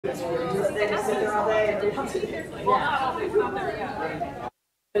They just sit there all day and it's not there yet.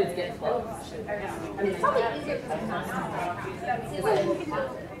 But it's getting close. It's probably easier because it's not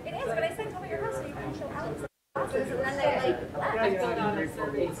it is, but I said come at your house so you can show Alex the classes and then they like I filled out a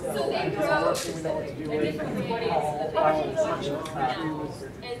survey.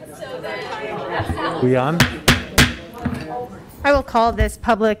 We on? I will call this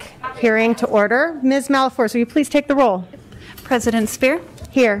public hearing to order. Ms. Malaforce, will you please take the roll? President Spear?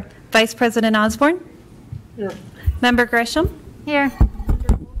 Here. Vice President Osborne? Here. Member Gresham? Here.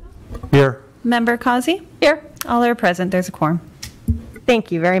 Here. Member Causey? Here. All are present. There's a quorum.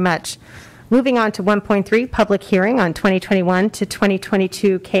 Thank you very much. Moving on to 1.3, public hearing on 2021 to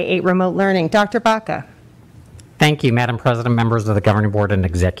 2022 K-8 remote learning. Dr. Baca. Thank you, Madam President, members of the Governing Board and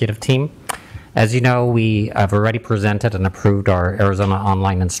Executive Team. As you know, we have already presented and approved our Arizona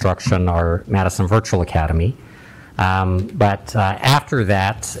Online Instruction, our Madison Virtual Academy. But after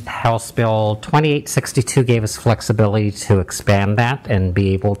that, House Bill 2862 gave us flexibility to expand that and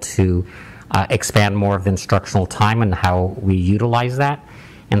be able to expand more of the instructional time and how we utilize that.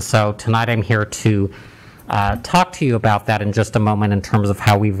 And so tonight I'm here to talk to you about that in just a moment in terms of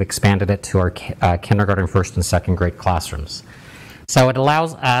how we've expanded it to our kindergarten, first, and second grade classrooms. So it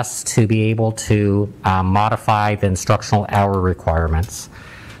allows us to be able to modify the instructional hour requirements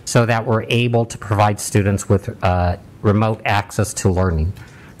so that we're able to provide students with remote access to learning.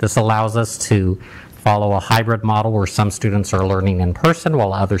 This allows us to follow a hybrid model where some students are learning in person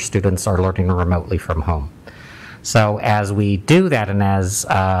while other students are learning remotely from home. So as we do that, and as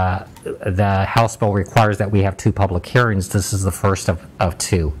the House bill requires that we have 2 public hearings, this is the first of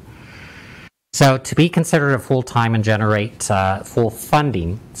 2. So to be considered a full-time and generate full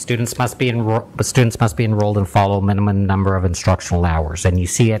funding, students must be enrolled and follow a minimum number of instructional hours, and you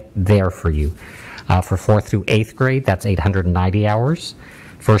see it there for you. For 4th through 8th grade, that's 890 hours.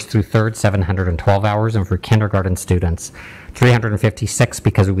 1st through 3rd, 712 hours, and for kindergarten students, 356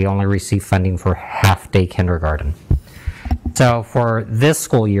 because we only receive funding for half-day kindergarten. So for this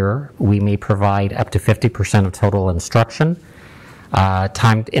school year, we may provide up to 50% of total instruction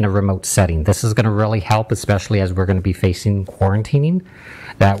time in a remote setting. This is going to really help, especially as we're going to be facing quarantining,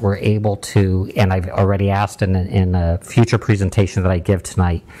 that we're able to, and I've already asked in a future presentation that I give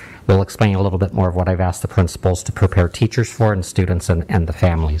tonight, we'll explain a little bit more of what I've asked the principals to prepare teachers for and students and the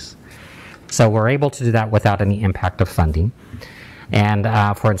families. So we're able to do that without any impact of funding. And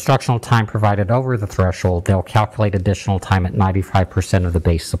for instructional time provided over the threshold, they'll calculate additional time at 95% of the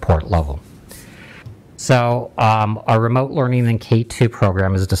base support level. So our remote learning in K-2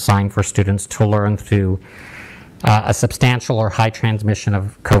 program is designed for students to learn through a substantial or high transmission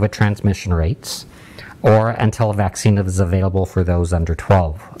of COVID transmission rates, or until a vaccine is available for those under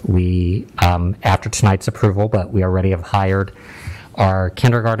 12. We, after tonight's approval, but we already have hired our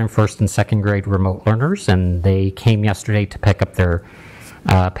kindergarten, first, and second grade remote learners, and they came yesterday to pick up their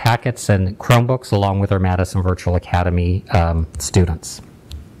packets and Chromebooks along with our Madison Virtual Academy students.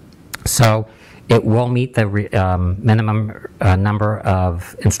 So it will meet the minimum number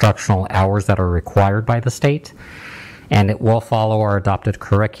of instructional hours that are required by the state, and it will follow our adopted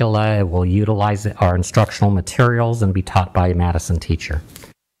curricula. It will utilize our instructional materials and be taught by a Madison teacher.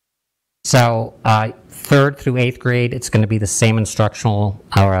 So 3rd through 8th grade, it's going to be the same instructional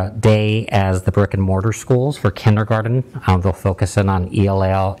day as the brick and mortar schools. For kindergarten, they'll focus in on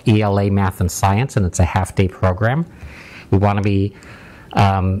ELA, math, and science, and it's a half-day program. We want to be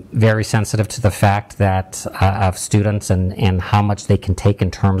very sensitive to the fact that of students and how much they can take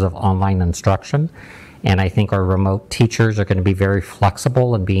in terms of online instruction. And I think our remote teachers are going to be very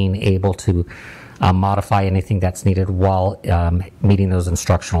flexible in being able to modify anything that's needed while meeting those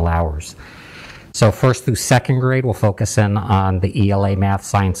instructional hours. So 1st through 2nd grade will focus in on the ELA, math,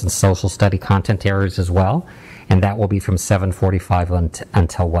 science, and social study content areas as well. And that will be from 7:45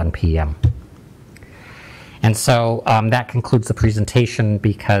 until 1 p.m. And so that concludes the presentation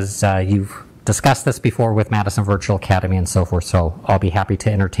because you've discussed this before with Madison Virtual Academy and so forth. So I'll be happy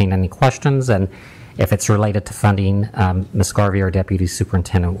to entertain any questions. And if it's related to funding, Ms. Garvey, our Deputy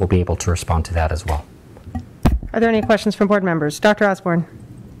Superintendent, will be able to respond to that as well. Are there any questions from board members? Dr. Osborne.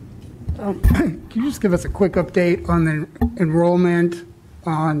 Can you just give us a quick update on the enrollment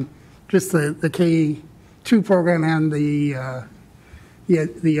on just the K-2 program and the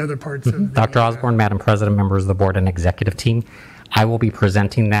other parts of the, Dr. Osborne, Madam President, members of the board and executive team, I will be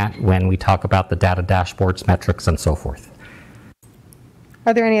presenting that when we talk about the data dashboards, metrics, and so forth.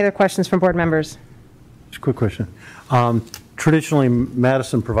 Are there any other questions from board members? Just a quick question. Traditionally,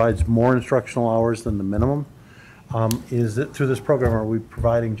 Madison provides more instructional hours than the minimum. Is it through this program, are we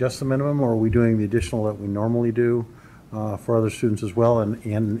providing just the minimum, or are we doing the additional that we normally do? for other students as well,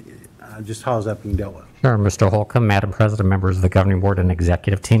 and just how is that being dealt with? Sure, Mr. Holcomb, Madam President, members of the Governing Board and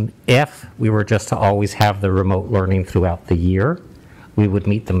Executive Team. If we were just to always have the remote learning throughout the year, we would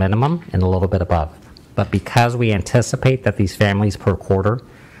meet the minimum and a little bit above. But because we anticipate that these families per quarter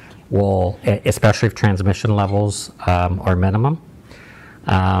will, especially if transmission levels are minimum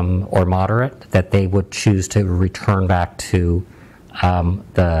or moderate, that they would choose to return back to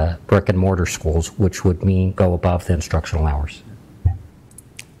the brick and mortar schools, which would mean go above the instructional hours.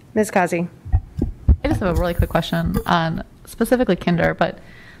 Ms. Kazi. I just have a really quick question on specifically kinder, but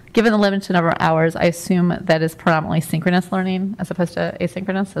given the limited number of hours, I assume that is predominantly synchronous learning as opposed to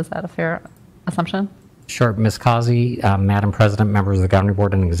asynchronous. Is that a fair assumption? Sure, Ms. Kazi, Madam President, members of the Governing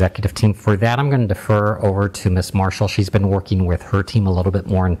Board and Executive Team. For that, I'm going to defer over to Ms. Marshall. She's been working with her team a little bit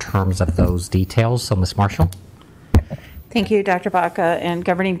more in terms of those details. So, Ms. Marshall. Thank you, Dr. Baca and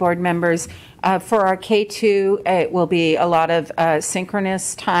governing board members. For our K2, it will be a lot of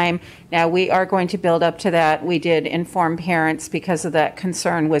synchronous time. Now, we are going to build up to that. We did inform parents because of that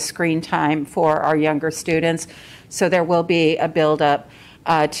concern with screen time for our younger students. So there will be a build up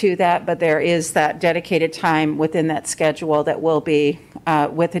to that, but there is that dedicated time within that schedule that will be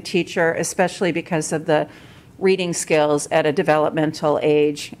with a teacher, especially because of the reading skills at a developmental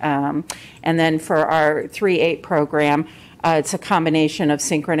age. And then for our 3-8 program, it's a combination of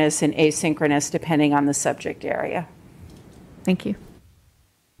synchronous and asynchronous depending on the subject area. Thank you.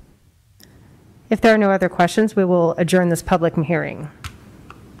 If there are no other questions, we will adjourn this public hearing.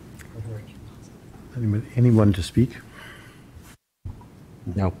 Anyone to speak?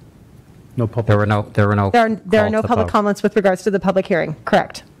 No. No public. There are no. There are no calls to public vote. comments with regards to the public hearing.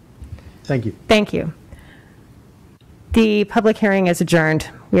 Correct. Thank you. Thank you. The public hearing is adjourned.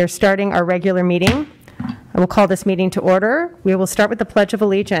 We are starting our regular meeting. I will call this meeting to order. We will start with the Pledge of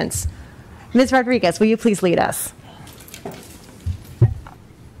Allegiance. Ms. Rodriguez, will you please lead us?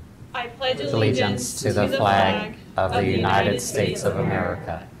 I pledge Allegiance to the flag of the United States of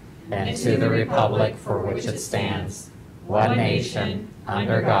America and to the republic for which it stands, one nation,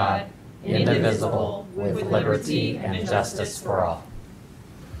 under God, indivisible, with liberty and justice for all.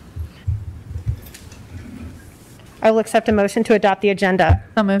 I will accept a motion to adopt the agenda.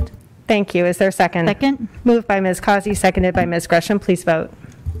 So moved. Thank you. Is there a second? Second. Moved by Ms. Kazi, seconded by Ms. Gresham. Please vote.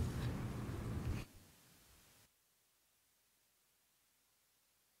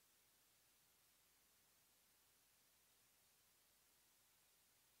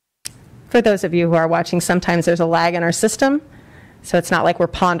 For those of you who are watching, sometimes there's a lag in our system, so it's not like we're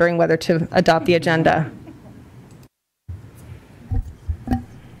pondering whether to adopt the agenda.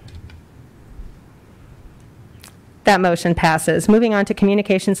 That motion passes. Moving on to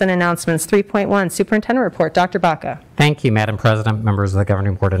communications and announcements. 3.1, Superintendent Report. Dr. Baca. Thank you, Madam President, members of the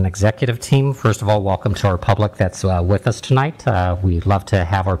Governing Board and Executive Team. First of all, welcome to our public that's with us tonight. We'd love to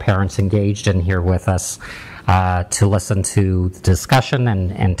have our parents engaged and here with us to listen to the discussion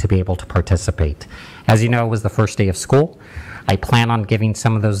and to be able to participate. As you know, it was the first day of school. I plan on giving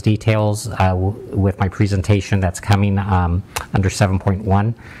some of those details with my presentation that's coming under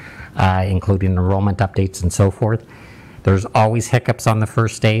 7.1. Including enrollment updates and so forth. There's always hiccups on the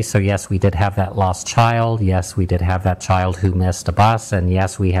first day, so yes, we did have that lost child. Yes, we did have that child who missed a bus, and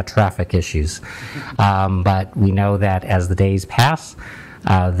yes, we had traffic issues. But we know that as the days pass,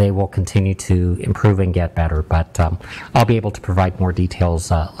 they will continue to improve and get better. But I'll be able to provide more details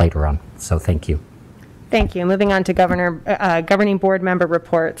later on, so thank you. Thank you. Moving on to Governing Board member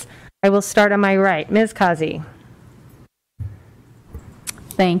reports. I will start on my right. Ms. Kazi.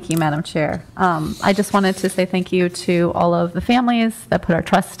 Thank you, Madam Chair. I just wanted to say thank you to all of the families that put our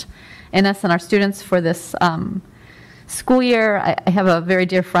trust in us and our students for this school year. I have a very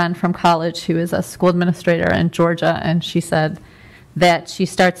dear friend from college who is a school administrator in Georgia, and she said that she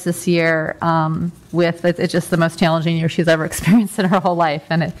starts this year with, it's just the most challenging year she's ever experienced in her whole life.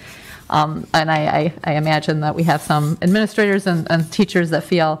 And I imagine that we have some administrators and teachers that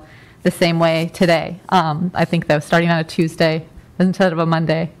feel the same way today. I think that starting on a Tuesday instead of a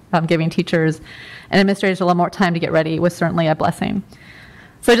Monday, giving teachers and administrators a little more time to get ready was certainly a blessing.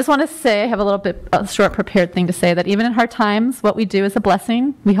 So I just want to say, I have a short prepared thing to say, that even in hard times, what we do is a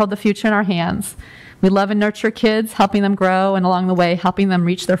blessing. We hold the future in our hands. We love and nurture kids, helping them grow, and along the way, helping them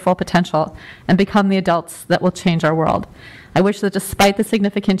reach their full potential and become the adults that will change our world. I wish that despite the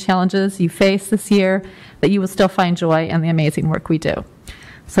significant challenges you face this year, that you will still find joy in the amazing work we do.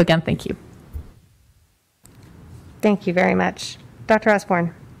 So again, thank you. Thank you very much. Dr.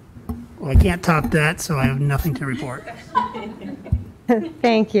 Osborne. Well, I can't top that, so I have nothing to report.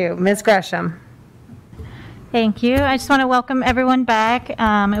 Thank you. Ms. Gresham. Thank you. I just want to welcome everyone back.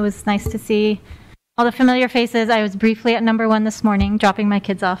 It was nice to see all the familiar faces. I was briefly at number 1 this morning, dropping my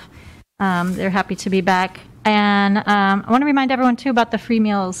kids off. They're happy to be back. And I want to remind everyone, too, about the free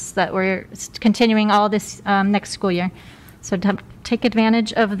meals that we're continuing all this next school year. So to take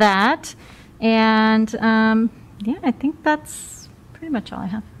advantage of that. And, yeah, I think that's pretty much all I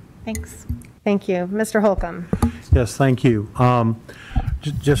have. Thanks. Thank you. Mr. Holcomb. Yes, thank you.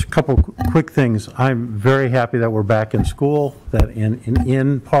 Just a couple quick things. I'm very happy that we're back in school, that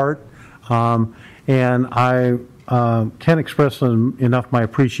in part, and I can't express enough my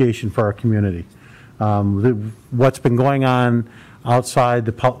appreciation for our community. What's been going on outside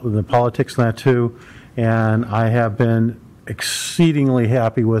the politics and that too, and I have been exceedingly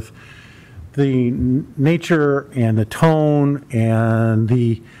happy with the nature and the tone and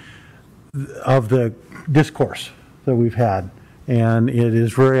of the discourse that we've had, and it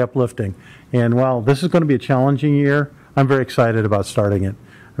is very uplifting. And while this is going to be a challenging year, I'm very excited about starting it.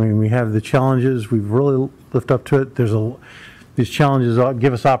 I mean, we have the challenges, we've really lived up to it. These challenges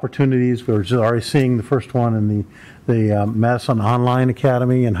give us opportunities. We're just already seeing the first one in the Madison Online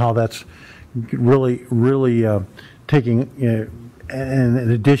Academy, and how that's really taking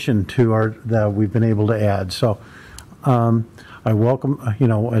an addition to that we've been able to add. So I welcome,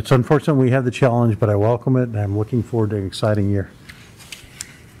 it's unfortunate we have the challenge, but I welcome it, and I'm looking forward to an exciting year.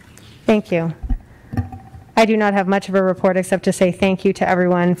 Thank you. I do not have much of a report except to say thank you to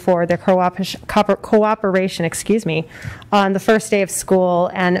everyone for their cooperation, on the first day of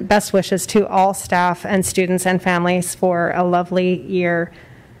school, and best wishes to all staff and students and families for a lovely year,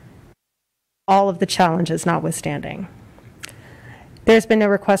 all of the challenges notwithstanding. There's been no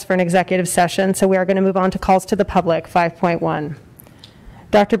request for an executive session, so we are going to move on to calls to the public, 5.1.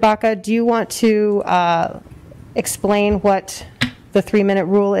 Dr. Baca, do you want to explain what the 3-minute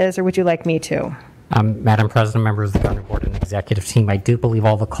rule is, or would you like me to? Madam President, members of the Governing Board and Executive Team, I do believe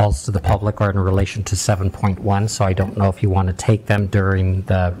all the calls to the public are in relation to 7.1, so I don't know if you want to take them during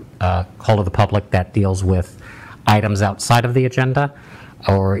the call to the public that deals with items outside of the agenda,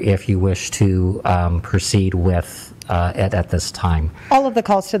 or if you wish to proceed with it at this time. All of the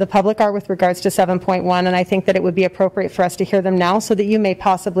calls to the public are with regards to 7.1, and I think that it would be appropriate for us to hear them now so that you may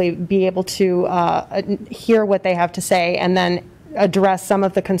possibly be able to hear what they have to say and then address some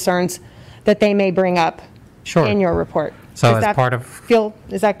of the concerns that they may bring up in your report. So as part of...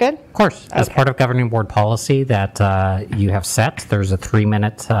 Is that good? Of course. Okay. As part of Governing Board policy that you have set, there's a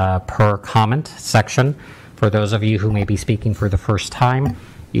 3-minute per comment section. For those of you who may be speaking for the first time,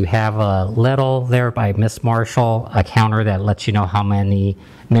 you have a little there by Ms. Marshall, a counter that lets you know how many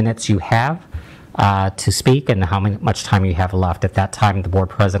minutes you have to speak and how much time you have left. At that time, the board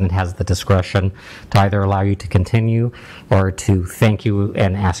president has the discretion to either allow you to continue or to thank you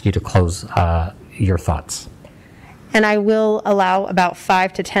and ask you to close your thoughts. And I will allow about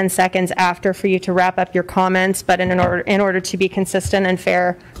 5 to 10 seconds after for you to wrap up your comments, but in order to be consistent and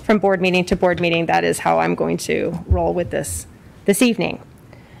fair from board meeting to board meeting, that is how I'm going to roll with this evening.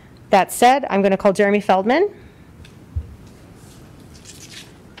 That said, I'm going to call Jeremy Feldman.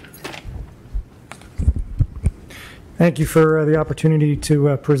 Thank you for the opportunity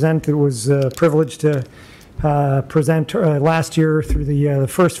to present. It was a privilege to present last year through the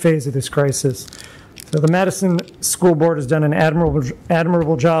first phase of this crisis. So the Madison School Board has done an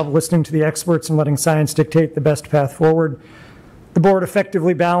admirable job listening to the experts and letting science dictate the best path forward. The board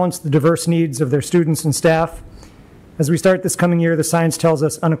effectively balanced the diverse needs of their students and staff. As we start this coming year, the science tells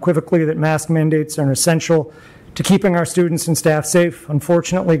us unequivocally that mask mandates are essential to keeping our students and staff safe.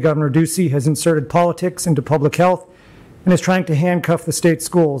 Unfortunately, Governor Ducey has inserted politics into public health and is trying to handcuff the state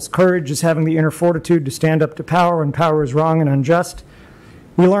schools. Courage is having the inner fortitude to stand up to power when power is wrong and unjust.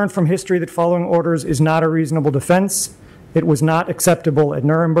 We learned from history that following orders is not a reasonable defense. It was not acceptable at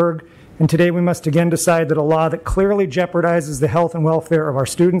Nuremberg. And today we must again decide that a law that clearly jeopardizes the health and welfare of our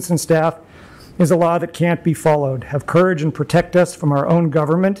students and staff is a law that can't be followed. Have courage and protect us from our own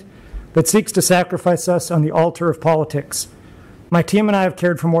government that seeks to sacrifice us on the altar of politics. My team and I have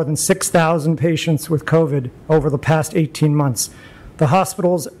cared for more than 6,000 patients with COVID over the past 18 months. The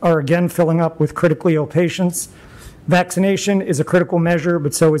hospitals are again filling up with critically ill patients. Vaccination is a critical measure,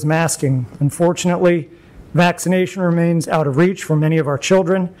 but so is masking. Unfortunately, vaccination remains out of reach for many of our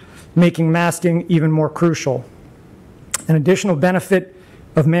children, making masking even more crucial. An additional benefit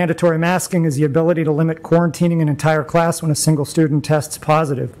of mandatory masking is the ability to limit quarantining an entire class when a single student tests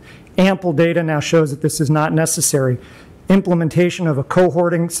positive. Ample data now shows that this is not necessary. Implementation of a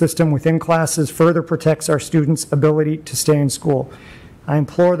cohorting system within classes further protects our students' ability to stay in school. I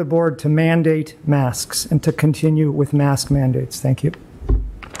implore the board to mandate masks and to continue with mask mandates. Thank you.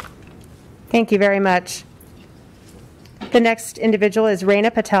 Thank you very much. The next individual is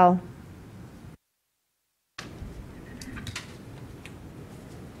Reina Patel.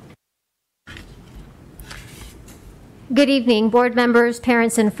 Good evening, board members,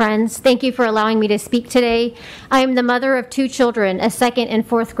 parents, and friends. Thank you for allowing me to speak today. I am the mother of 2 children, a 2nd and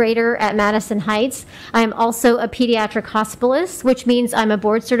 4th grader at Madison Heights. I am also a pediatric hospitalist, which means I'm a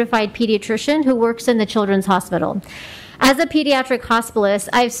board-certified pediatrician who works in the Children's Hospital. As a pediatric hospitalist,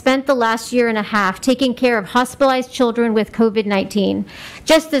 I've spent the last year and a half taking care of hospitalized children with COVID-19.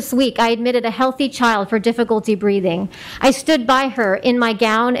 Just this week, I admitted a healthy child for difficulty breathing. I stood by her in my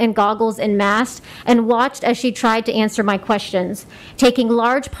gown and goggles and mask and watched as she tried to answer my questions, taking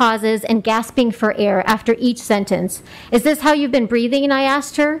large pauses and gasping for air after each sentence. "Is this how you've been breathing?" And I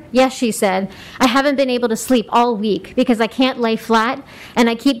asked her. "Yes," she said. "I haven't been able to sleep all week because I can't lay flat and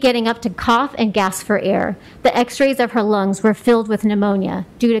I keep getting up to cough and gasp for air." The x-rays of her lungs were filled with pneumonia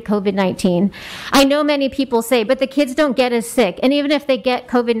due to COVID-19. I know many people say, but the kids don't get as sick, and even if they get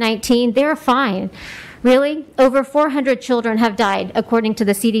COVID-19, they're fine. Really? Over 400 children have died, according to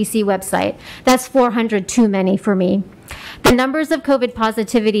the CDC website. That's 400 too many for me. The numbers of COVID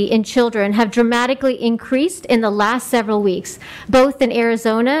positivity in children have dramatically increased in the last several weeks, both in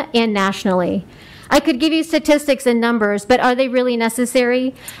Arizona and nationally. I could give you statistics and numbers, but are they really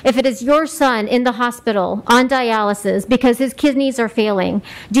necessary? If it is your son in the hospital on dialysis because his kidneys are failing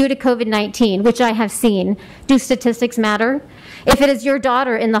due to COVID-19, which I have seen, do statistics matter? If it is your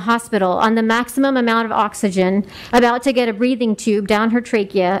daughter in the hospital on the maximum amount of oxygen, about to get a breathing tube down her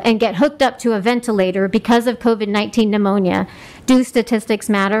trachea and get hooked up to a ventilator because of COVID-19 pneumonia, do statistics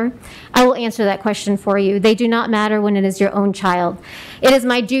matter? I will answer that question for you. They do not matter when it is your own child. It is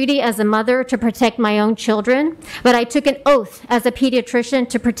my duty as a mother to protect my own children, but I took an oath as a pediatrician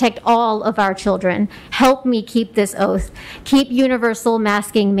to protect all of our children. Help me keep this oath. Keep universal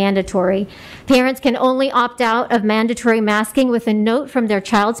masking mandatory. Parents can only opt out of mandatory masking with a note from their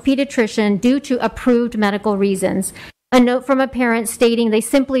child's pediatrician due to approved medical reasons. A note from a parent stating they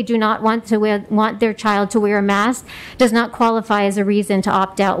simply do not want their child to wear a mask does not qualify as a reason to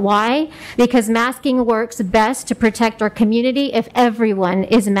opt out. Why? Because masking works best to protect our community if everyone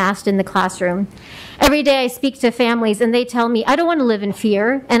is masked in the classroom. Every day I speak to families and they tell me, "I don't want to live in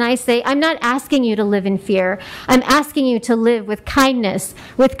fear." And I say, "I'm not asking you to live in fear. I'm asking you to live with kindness,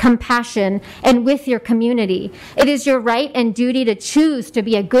 with compassion, and with your community. It is your right and duty to choose to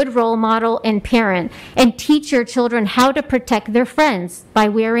be a good role model and parent and teach your children how to protect their friends by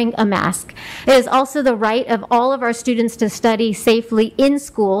wearing a mask. It is also the right of all of our students to study safely in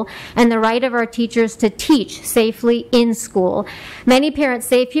school and the right of our teachers to teach safely in school." Many parents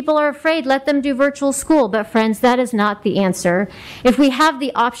say, if people are afraid, let them do virtual school. But friends, that is not the answer. If we have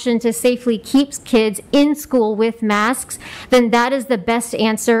the option to safely keep kids in school with masks, then that is the best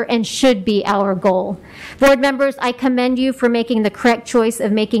answer and should be our goal. Board members, I commend you for making the correct choice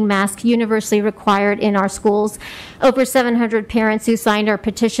of making masks universally required in our schools. Over 700 parents who signed our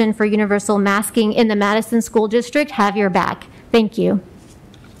petition for universal masking in the Madison School District have your back. Thank you.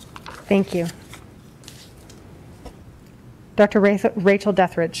 Thank you. Dr. Rachel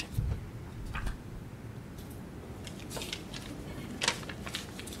Dethridge.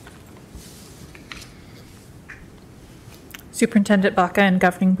 Superintendent Baca and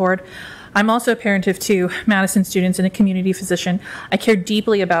Governing Board. I'm also a parent of 2 Madison students and a community physician. I care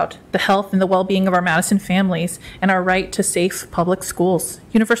deeply about the health and the well-being of our Madison families and our right to safe public schools.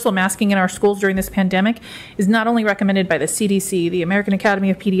 Universal masking in our schools during this pandemic is not only recommended by the CDC, the American Academy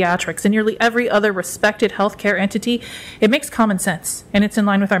of Pediatrics, and nearly every other respected healthcare entity. It makes common sense, and it's in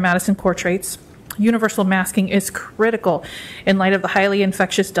line with our Madison core traits. Universal masking is critical in light of the highly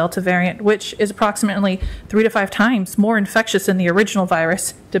infectious Delta variant, which is approximately 3 to 5 times more infectious than the original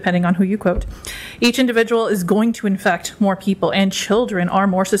virus, depending on who you quote. Each individual is going to infect more people, and children are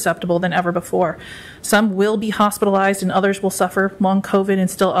more susceptible than ever before. Some will be hospitalized, and others will suffer long COVID, and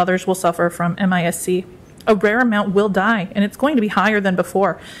still others will suffer from MIS-C. A rare amount will die, and it's going to be higher than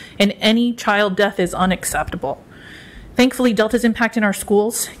before, and any child death is unacceptable. Thankfully, Delta's impact in our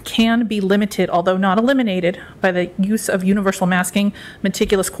schools can be limited, although not eliminated, by the use of universal masking,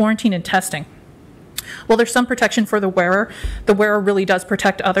 meticulous quarantine, and testing. While there's some protection for the wearer really does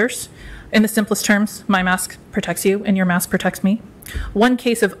protect others. In the simplest terms, my mask protects you and your mask protects me. One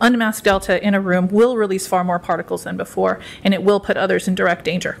case of unmasked Delta in a room will release far more particles than before, and it will put others in direct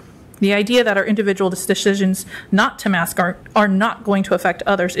danger. The idea that our individual decisions not to mask are not going to affect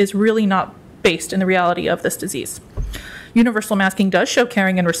others is really not based in the reality of this disease. Universal masking does show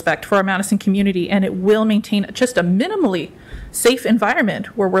caring and respect for our Madison community, and it will maintain just a minimally safe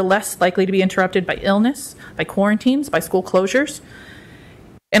environment where we're less likely to be interrupted by illness, by quarantines, by school closures.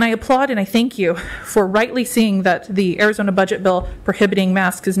 And I applaud and I thank you for rightly seeing that the Arizona budget bill prohibiting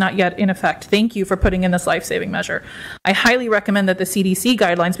masks is not yet in effect. Thank you for putting in this life-saving measure. I highly recommend that the CDC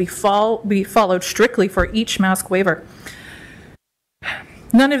guidelines be followed strictly for each mask waiver.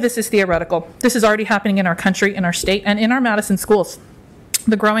 None of this is theoretical. This is already happening in our country, in our state, and in our Madison schools.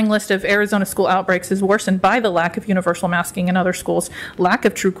 The growing list of Arizona school outbreaks is worsened by the lack of universal masking in other schools, lack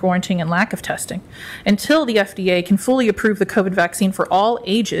of true quarantine, and lack of testing. Until the FDA can fully approve the COVID vaccine for all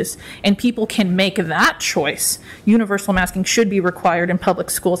ages and people can make that choice, universal masking should be required in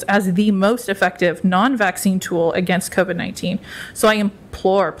public schools as the most effective non-vaccine tool against COVID-19. So I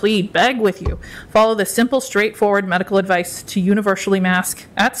implore, plead, beg with you, follow the simple, straightforward medical advice to universally mask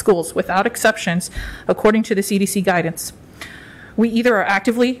at schools without exceptions according to the CDC guidance. We either are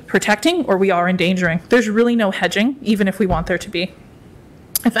actively protecting or we are endangering. There's really no hedging, even if we want there to be.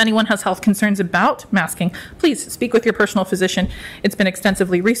 If anyone has health concerns about masking, please speak with your personal physician. It's been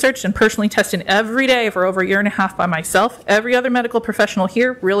extensively researched and personally tested every day for over a year and a half by myself, every other medical professional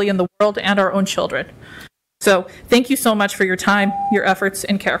here, really in the world, and our own children. So thank you so much for your time, your efforts,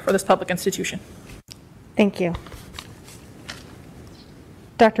 and care for this public institution. Thank you.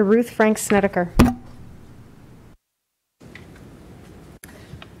 Dr. Ruth Frank Snedeker.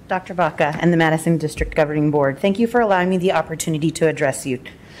 Dr. Baca and the Madison District Governing Board, thank you for allowing me the opportunity to address you.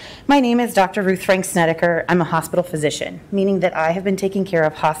 My name is Dr. Ruth Frank Snedeker. I'm a hospital physician, meaning that I have been taking care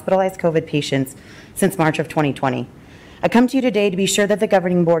of hospitalized COVID patients since March of 2020. I come to you today to be sure that the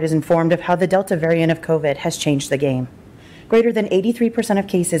Governing Board is informed of how the Delta variant of COVID has changed the game. Greater than 83% of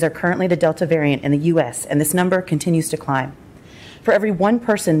cases are currently the Delta variant in the U.S., and this number continues to climb. For every one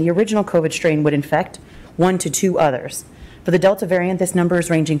person the original COVID strain would infect, 1 to 2 others. For the Delta variant, this number is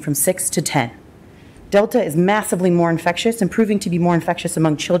ranging from 6 to 10. Delta is massively more infectious and proving to be more infectious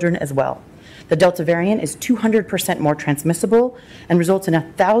among children as well. The Delta variant is 200% more transmissible and results in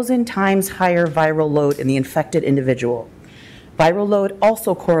 1,000 times higher viral load in the infected individual. Viral load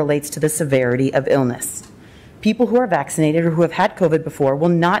also correlates to the severity of illness. People who are vaccinated or who have had COVID before will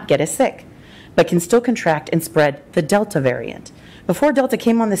not get as sick, but can still contract and spread the Delta variant. Before Delta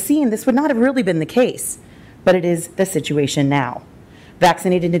came on the scene, this would not have really been the case, but it is the situation now.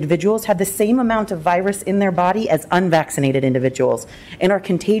 Vaccinated individuals have the same amount of virus in their body as unvaccinated individuals and are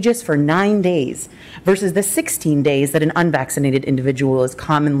contagious for 9 days versus the 16 days that an unvaccinated individual is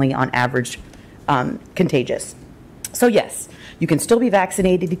commonly on average contagious. So yes, you can still be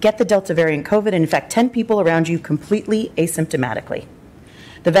vaccinated to get the Delta variant COVID and infect 10 people around you completely asymptomatically.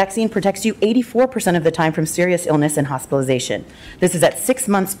 The vaccine protects you 84% of the time from serious illness and hospitalization. This is at 6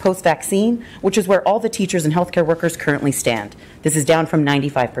 months post-vaccine, which is where all the teachers and healthcare workers currently stand. This is down from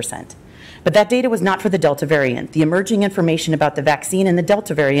 95%. But that data was not for the Delta variant. The emerging information about the vaccine and the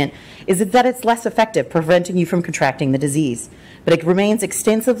Delta variant is that it's less effective preventing you from contracting the disease, but it remains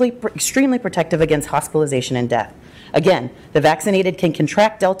extremely protective against hospitalization and death. Again, the vaccinated can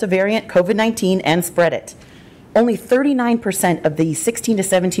contract Delta variant COVID-19 and spread it. Only 39% of the 16 to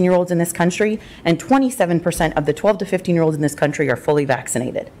 17-year-olds in this country and 27% of the 12 to 15-year-olds in this country are fully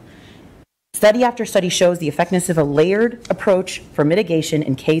vaccinated. Study after study shows the effectiveness of a layered approach for mitigation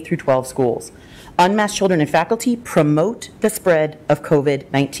in K through 12 schools. Unmasked children and faculty promote the spread of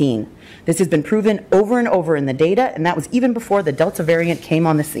COVID-19. This has been proven over and over in the data, and that was even before the Delta variant came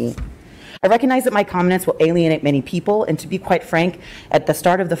on the scene. I recognize that my comments will alienate many people, and to be quite frank, at the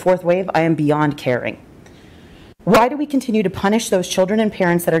start of the 4th wave, I am beyond caring. Why do we continue to punish those children and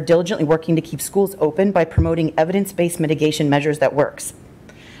parents that are diligently working to keep schools open by promoting evidence-based mitigation measures that works?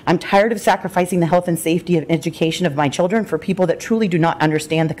 I'm tired of sacrificing the health and safety of education of my children for people that truly do not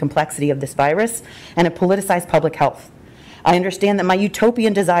understand the complexity of this virus and have politicized public health. I understand that my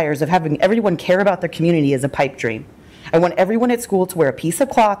utopian desires of having everyone care about their community is a pipe dream. I want everyone at school to wear a piece of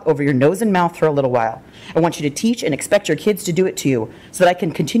cloth over your nose and mouth for a little while. I want you to teach and expect your kids to do it to you so that I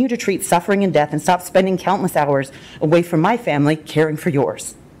can continue to treat suffering and death and stop spending countless hours away from my family caring for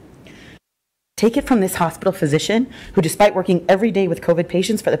yours. Take it from this hospital physician who, despite working every day with COVID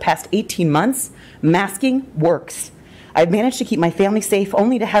patients for the past 18 months, masking works. I've managed to keep my family safe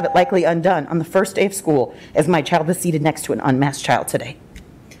only to have it likely undone on the first day of school as my child was seated next to an unmasked child today.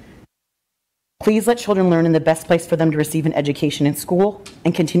 Please let children learn in the best place for them to receive an education in school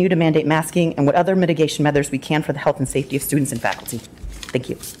and continue to mandate masking and what other mitigation measures we can for the health and safety of students and faculty. Thank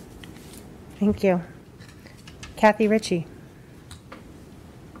you. Thank you. Kathy Ritchie.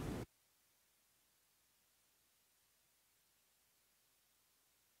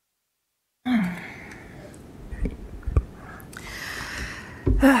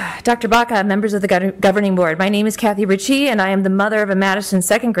 Dr. Baca, members of the governing board, my name is Kathy Ritchie, and I am the mother of a Madison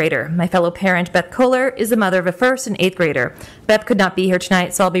second grader. My fellow parent, Beth Kohler, is the mother of a first and eighth grader. Beth could not be here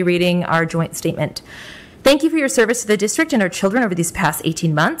tonight, so I'll be reading our joint statement. Thank you for your service to the district and our children over these past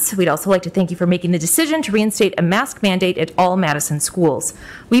 18 months. We'd also like to thank you for making the decision to reinstate a mask mandate at all Madison schools.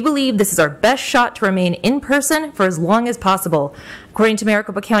 We believe this is our best shot to remain in person for as long as possible. According to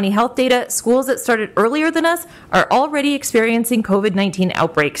Maricopa County Health data, schools that started earlier than us are already experiencing COVID-19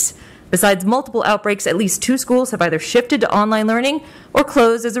 outbreaks. Besides multiple outbreaks, at least 2 schools have either shifted to online learning or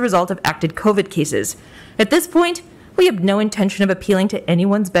closed as a result of active COVID cases. At this point, we have no intention of appealing to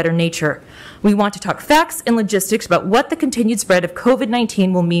anyone's better nature. We want to talk facts and logistics about what the continued spread of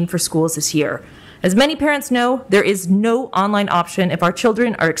COVID-19 will mean for schools this year. As many parents know, there is no online option if our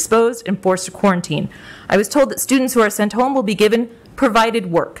children are exposed and forced to quarantine. I was told that students who are sent home will be given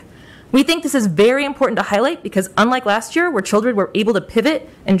provided work. We think this is very important to highlight because unlike last year where children were able to pivot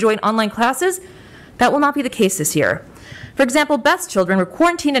and join online classes, that will not be the case this year. For example, Beth's children were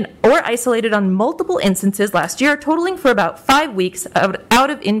quarantined or isolated on multiple instances last year, totaling for about 5 weeks out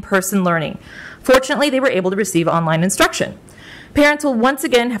of in-person learning. Fortunately, they were able to receive online instruction. Parents will once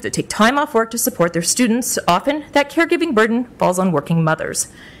again have to take time off work to support their students. Often, that caregiving burden falls on working mothers.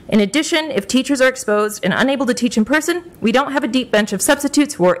 In addition, if teachers are exposed and unable to teach in person, we don't have a deep bench of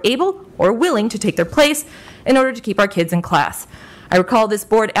substitutes who are able or willing to take their place in order to keep our kids in class. I recall this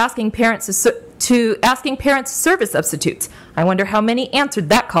board asking parents service substitutes. I wonder how many answered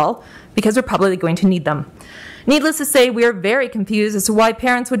that call because we're probably going to need them. Needless to say, we are very confused as to why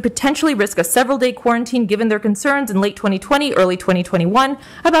parents would potentially risk a several-day quarantine given their concerns in late 2020, early 2021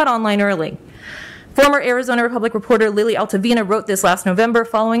 about online learning. Former Arizona Republic reporter Lily Altavina wrote this last November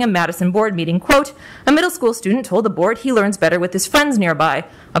following a Madison board meeting, quote, "A middle school student told the board he learns better with his friends nearby.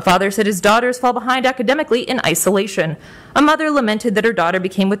 A father said his daughters fall behind academically in isolation. A mother lamented that her daughter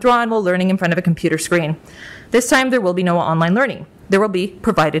became withdrawn while learning in front of a computer screen. This time there will be no online learning. There will be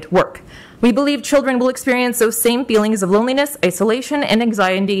provided work. We believe children will experience those same feelings of loneliness, isolation, and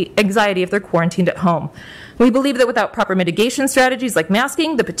anxiety if they're quarantined at home. We believe that without proper mitigation strategies like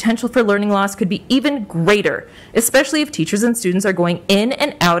masking, the potential for learning loss could be even greater, especially if teachers and students are going in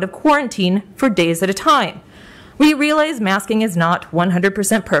and out of quarantine for days at a time. We realize masking is not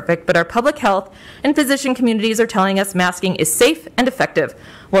 100% perfect, but our public health and physician communities are telling us masking is safe and effective.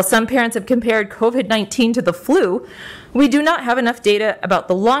 While some parents have compared COVID-19 to the flu, we do not have enough data about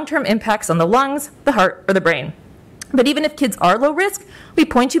the long-term impacts on the lungs, the heart, or the brain. But even if kids are low risk, we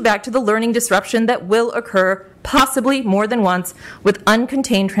point you back to the learning disruption that will occur possibly more than once with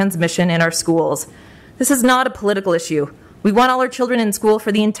uncontained transmission in our schools. This is not a political issue. We want all our children in school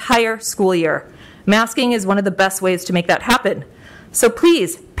for the entire school year. Masking is one of the best ways to make that happen. So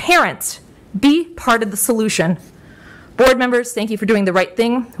please, parents, be part of the solution. Board members, thank you for doing the right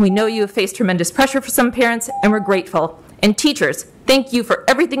thing. We know you have faced tremendous pressure for some parents, and we're grateful. And teachers, thank you for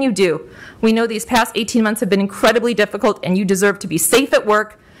everything you do. We know these past 18 months have been incredibly difficult, and you deserve to be safe at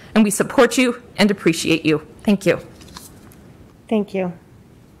work, and we support you and appreciate you. Thank you. Thank you.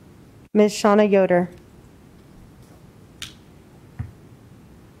 Ms. Shauna Yoder.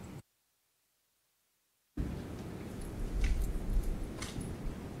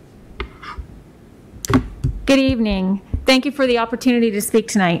 Good evening. Thank you for the opportunity to speak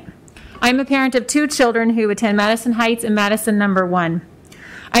tonight. I'm a parent of 2 children who attend Madison Heights and Madison No. 1.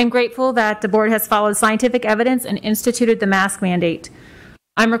 I'm grateful that the board has followed scientific evidence and instituted the mask mandate.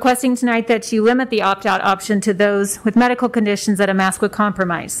 I'm requesting tonight that you limit the opt-out option to those with medical conditions that a mask would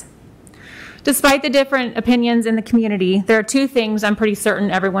compromise. Despite the different opinions in the community, there are 2 things I'm pretty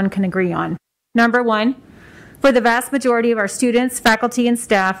certain everyone can agree on. Number 1, for the vast majority of our students, faculty, and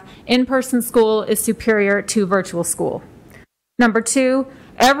staff, in-person school is superior to virtual school. Number 2,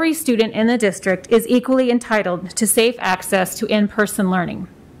 every student in the district is equally entitled to safe access to in-person learning.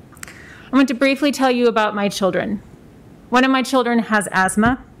 I'm going to briefly tell you about my children. One of my children has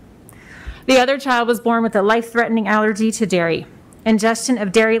asthma. The other child was born with a life-threatening allergy to dairy. Ingestion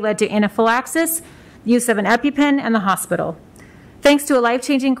of dairy led to anaphylaxis, use of an EpiPen, and the hospital. Thanks to a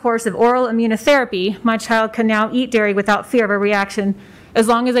life-changing course of oral immunotherapy, my child can now eat dairy without fear of a reaction as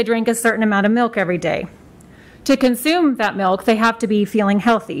long as they drink a certain amount of milk every day. To consume that milk, they have to be feeling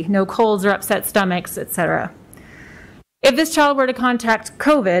healthy, no colds or upset stomachs, etc. If this child were to contract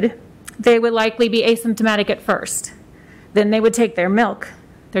COVID, they would likely be asymptomatic at first. Then they would take their milk,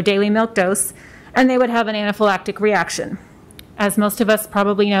 their daily milk dose, and they would have an anaphylactic reaction. As most of us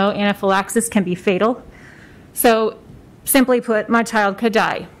probably know, anaphylaxis can be fatal. So, simply put, my child could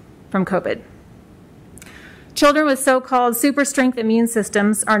die from COVID. Children with so-called super strength immune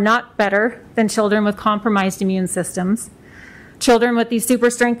systems are not better than children with compromised immune systems. Children with these super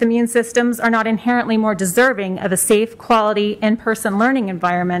strength immune systems are not inherently more deserving of a safe, quality, in-person learning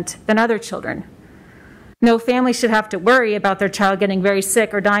environment than other children. No family should have to worry about their child getting very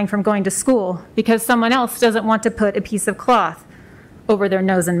sick or dying from going to school because someone else doesn't want to put a piece of cloth over their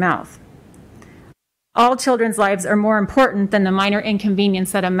nose and mouth. All children's lives are more important than the minor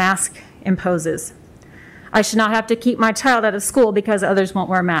inconvenience that a mask imposes. I should not have to keep my child out of school because others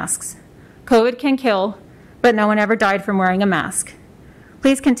won't wear masks. COVID can kill, but no one ever died from wearing a mask.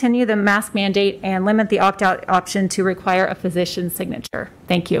 Please continue the mask mandate and limit the opt-out option to require a physician's signature.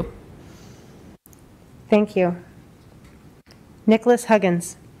 Thank you. Thank you. Nicholas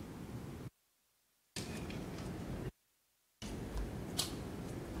Huggins.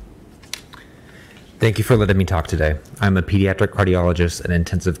 Thank you for letting me talk today. I'm a pediatric cardiologist and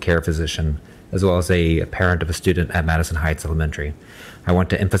intensive care physician, as well as a parent of a student at Madison Heights Elementary. I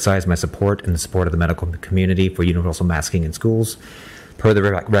want to emphasize my support and the support of the medical community for universal masking in schools, per the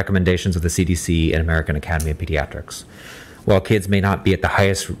recommendations of the CDC and American Academy of Pediatrics. While kids may not be at the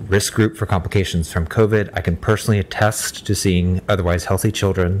highest risk group for complications from COVID, I can personally attest to seeing otherwise healthy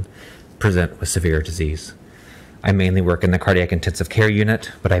children present with severe disease. I mainly work in the cardiac intensive care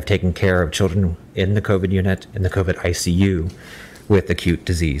unit, but I've taken care of children in the COVID unit, in the COVID ICU, with acute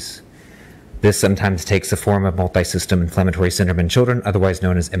disease. This sometimes takes the form of multi-system inflammatory syndrome in children, otherwise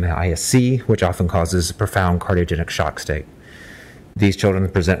known as MISC, which often causes a profound cardiogenic shock state. These children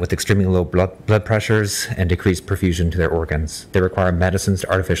present with extremely low blood pressures and decreased perfusion to their organs. They require medicines to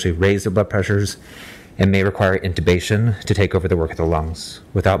artificially raise their blood pressures and may require intubation to take over the work of the lungs.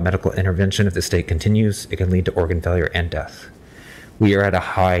 Without medical intervention, if the state continues, it can lead to organ failure and death. We are at a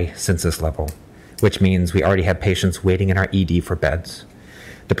high census level, which means we already have patients waiting in our ED for beds.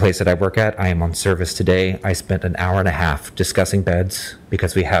 The place that I work at, I am on service today. I spent an hour and a half discussing beds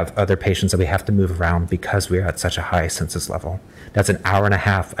because we have other patients that we have to move around because we are at such a high census level. That's an hour and a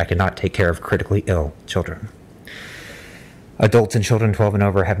half I cannot take care of critically ill children. Adults and children 12 and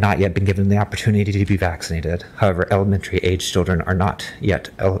over have not yet been given the opportunity to be vaccinated. However, elementary age children are not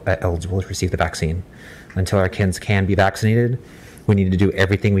yet eligible to receive the vaccine. Until our kids can be vaccinated, we need to do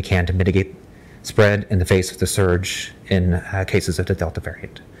everything we can to mitigate spread in the face of the surge in cases of the Delta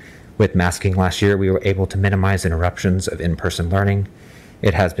variant. With masking last year, we were able to minimize interruptions of in-person learning.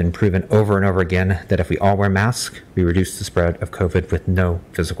 It has been proven over and over again that if we all wear masks, we reduce the spread of COVID with no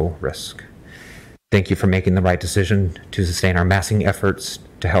physical risk. Thank you for making the right decision to sustain our masking efforts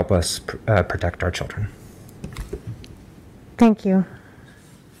to help us protect our children. Thank you.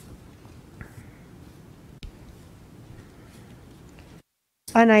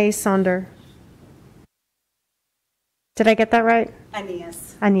 Anais Sonder. Did I get that right?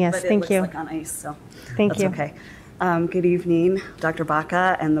 Aeneas. Aeneas, but thank it you. looks like Anais, so Thank that's you. okay. Good evening, Dr.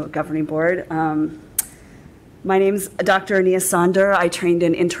 Baca and the governing board. My name's Dr. Aeneas Sonder. I trained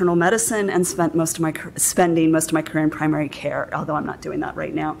in internal medicine and spending most of my career in primary care, although I'm not doing that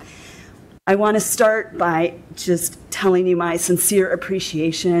right now. I want to start by just telling you my sincere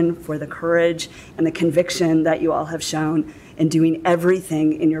appreciation for the courage and the conviction that you all have shown in doing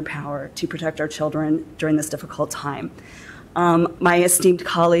everything in your power to protect our children during this difficult time. My esteemed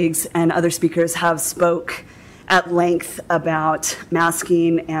colleagues and other speakers have spoke at length about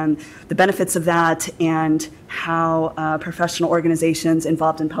masking and the benefits of that and how professional organizations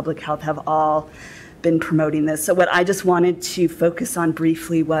involved in public health have all been promoting this. So what I just wanted to focus on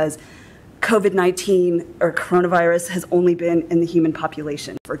briefly was COVID-19 or coronavirus has only been in the human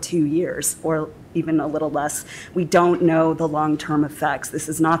population for 2 years or even a little less. We don't know the long-term effects. This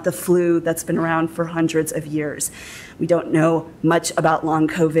is not the flu that's been around for hundreds of years. We don't know much about long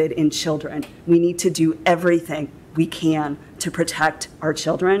COVID in children. We need to do everything we can to protect our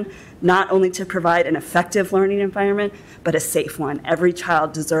children, not only to provide an effective learning environment, but a safe one. Every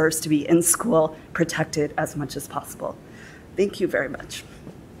child deserves to be in school protected as much as possible. Thank you very much.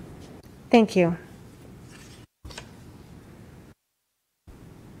 Thank you.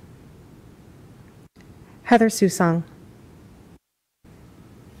 Heather Susong.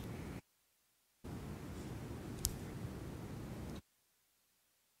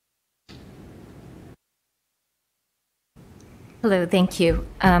 Hello, thank you.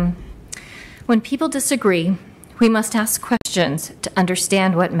 When people disagree, we must ask questions to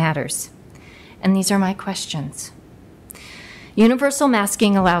understand what matters. And these are my questions. Universal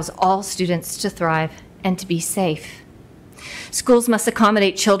masking allows all students to thrive and to be safe. Schools must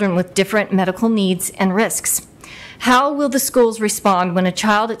accommodate children with different medical needs and risks. How will the schools respond when a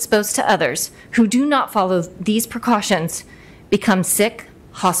child exposed to others who do not follow these precautions becomes sick,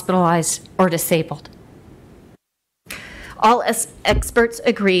 hospitalized, or disabled? All experts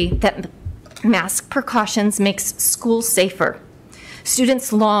agree that mask precautions makes schools safer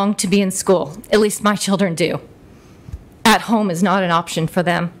Students long to be in school. At least my children do. At home is not an option for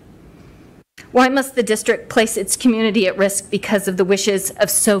them. Why must the district place its community at risk because of the wishes of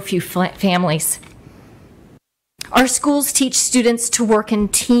so few families? Our schools teach students to work in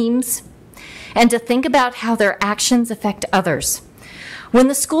teams and to think about how their actions affect others. When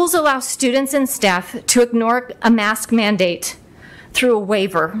the schools allow students and staff to ignore a mask mandate through a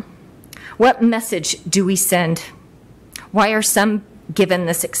waiver, what message do we send? Why are some given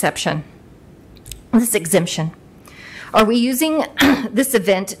this exemption? Are we using this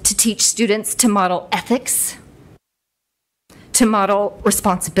event to teach students to model ethics, to model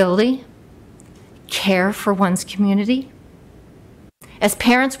responsibility, care for one's community? As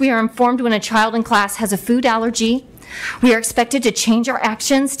parents, we are informed when a child in class has a food allergy. We are expected to change our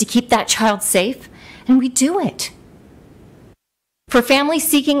actions to keep that child safe, and we do it. For families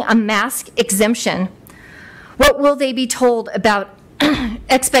seeking a mask exemption, what will they be told about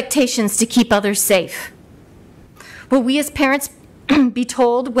expectations to keep others safe? Will we as parents be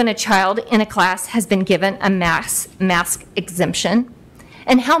told when a child in a class has been given a mask exemption?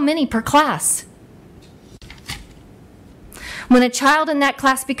 And how many per class? When a child in that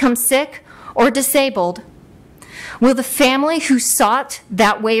class becomes sick or disabled, will the family who sought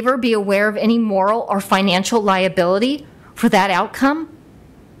that waiver be aware of any moral or financial liability for that outcome?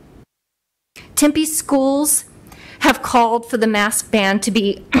 Tempe schools have called for the mask ban to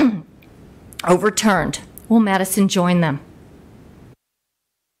be overturned. Will Madison join them?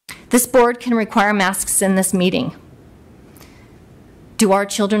 This board can require masks in this meeting. Do our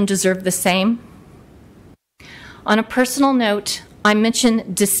children deserve the same? On a personal note, I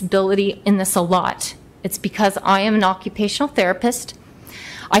mention disability in this a lot. It's because I am an occupational therapist.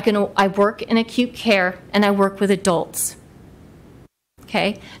 I work in acute care and I work with adults.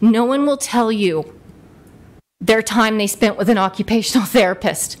 Okay? No one will tell you their time they spent with an occupational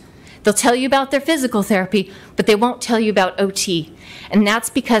therapist. They'll tell you about their physical therapy, but they won't tell you about OT. And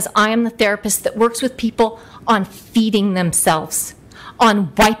that's because I am the therapist that works with people on feeding themselves,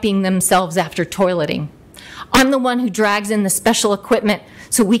 on wiping themselves after toileting. I'm the one who drags in the special equipment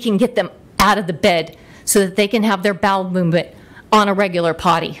so we can get them out of the bed so that they can have their bowel movement on a regular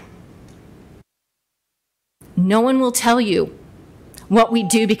potty. No one will tell you what we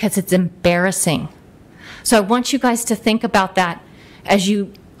do because it's embarrassing. So I want you guys to think about that as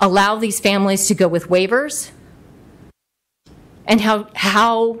you allow these families to go with waivers and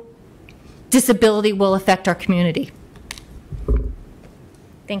how disability will affect our community.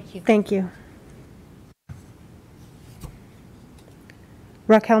 Thank you. Thank you.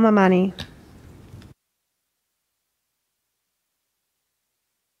 Raquel Mamani.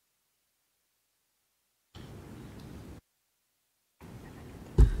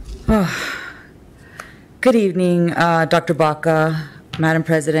 Good evening, Dr. Baca, Madam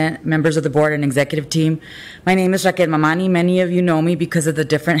President, members of the board and executive team. My name is Raquel Mamani. Many of you know me because of the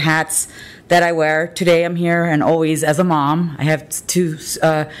different hats that I wear. Today I'm here and always as a mom. I have two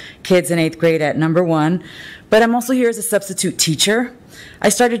kids in 8th grade at number 1, but I'm also here as a substitute teacher. I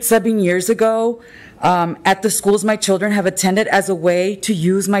started subbing years ago at the schools my children have attended as a way to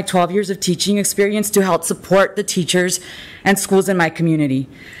use my 12 years of teaching experience to help support the teachers and schools in my community.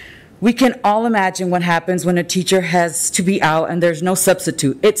 We can all imagine what happens when a teacher has to be out and there's no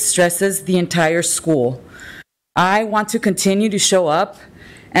substitute. It stresses the entire school. I want to continue to show up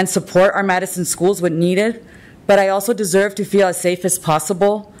and support our Madison schools when needed, but I also deserve to feel as safe as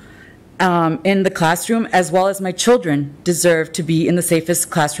possible in the classroom, as well as my children deserve to be in the safest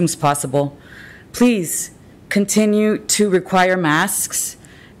classrooms possible. Please continue to require masks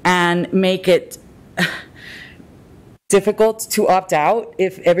and make it difficult to opt out.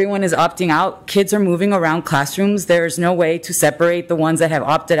 If everyone is opting out, kids are moving around classrooms. There's no way to separate the ones that have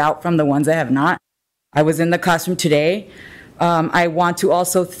opted out from the ones that have not. I was in the classroom today. I want to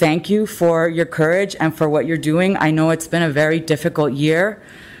also thank you for your courage and for what you're doing. I know it's been a very difficult year.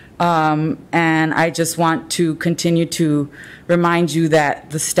 And I just want to continue to remind you that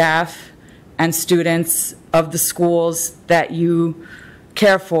the staff and students of the schools that you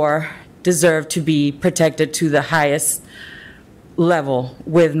care for deserve to be protected to the highest level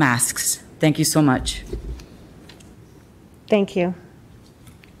with masks. Thank you so much. Thank you.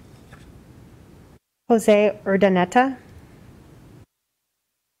 Jose Urdaneta.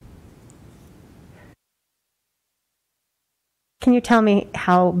 Can you tell me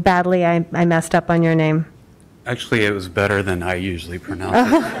how badly I messed up on your name? Actually, it was better than I usually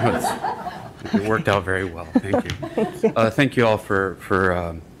pronounce it. It worked out very well. Thank you. Thank you. Thank you all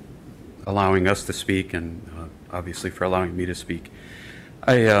for allowing us to speak and obviously for allowing me to speak.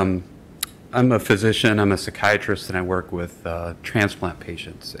 I'm a physician, I'm a psychiatrist, and I work with transplant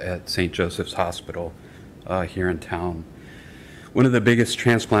patients at St. Joseph's Hospital here in town. One of the biggest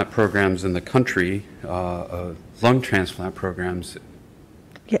transplant programs in the country, lung transplant programs.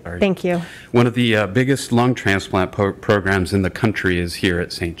 Thank you. One of the biggest lung transplant programs in the country is here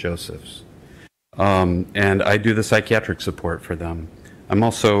at St. Joseph's. And I do the psychiatric support for them. I'm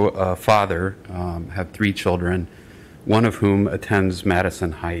also a father, have 3 children, one of whom attends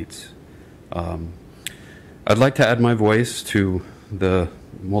Madison Heights. I'd like to add my voice to the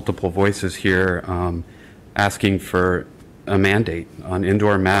multiple voices here asking for a mandate on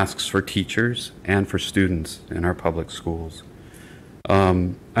indoor masks for teachers and for students in our public schools.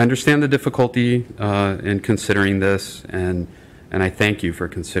 I understand the difficulty in considering this, and I thank you for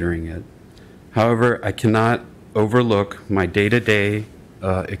considering it. However, I cannot overlook my day-to-day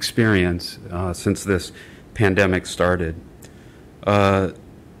experience since this pandemic started,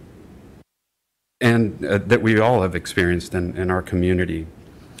 and that we all have experienced in our community.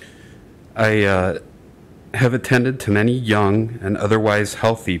 I have attended to many young and otherwise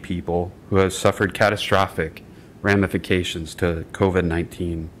healthy people who have suffered catastrophic ramifications to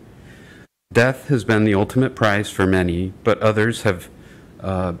COVID-19. Death has been the ultimate prize for many, but others have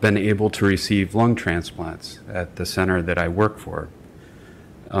been able to receive lung transplants at the center that I work for.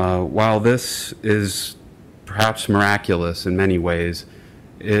 While this is perhaps miraculous in many ways,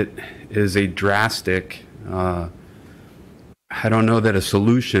 it is a drastic, I don't know that a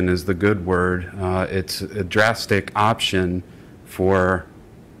solution is the good word, it's a drastic option for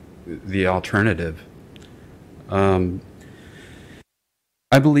the alternative. I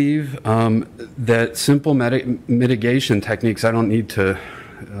believe that simple mitigation techniques, I don't need to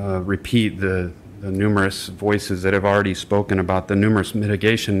repeat the numerous voices that have already spoken about the numerous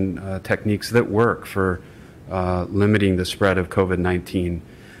mitigation techniques that work for limiting the spread of COVID-19.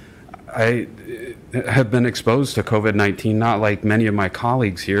 I have been exposed to COVID-19, not like many of my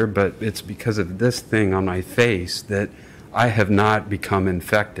colleagues here, but it's because of this thing on my face that I have not become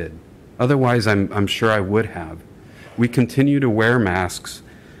infected. Otherwise, I'm sure I would have. We continue to wear masks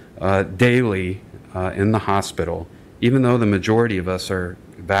daily in the hospital, even though the majority of us are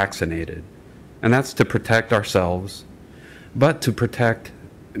vaccinated. And that's to protect ourselves, but to protect,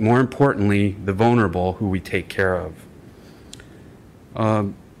 more importantly, the vulnerable who we take care of.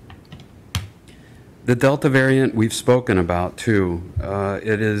 The Delta variant we've spoken about too.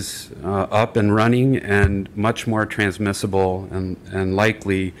 It is up and running and much more transmissible and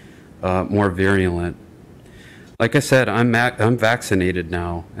likely more virulent. Like I said, I'm vaccinated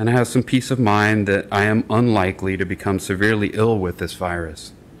now, and I have some peace of mind that I am unlikely to become severely ill with this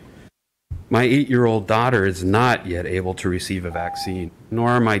virus. My 8-year-old daughter is not yet able to receive a vaccine,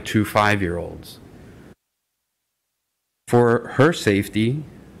 nor are my 2 5-year-olds. For her safety,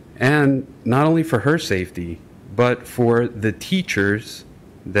 and not only for her safety, but for the teachers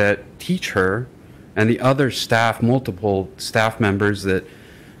that teach her and the other staff, multiple staff members that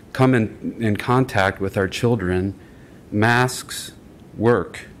come in contact with our children, masks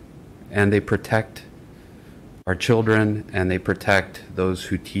work, and they protect our children and they protect those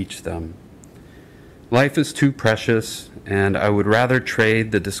who teach them. Life is too precious, and I would rather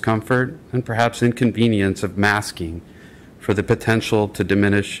trade the discomfort and perhaps inconvenience of masking for the potential to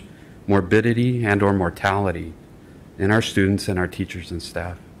diminish morbidity and or mortality in our students and our teachers and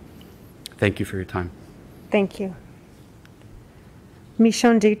staff. Thank you for your time. Thank you.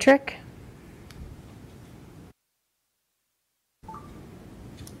 Michonne Dietrich.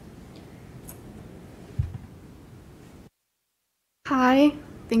 Hi,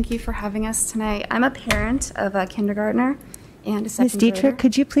 thank you for having us tonight. I'm a parent of a kindergartner and a Ms. second Dietrich, grader.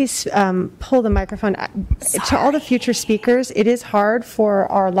 could you please pull the microphone? To all the future speakers, it is hard for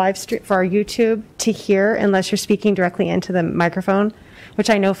our live stream, for our YouTube to hear unless you're speaking directly into the microphone, which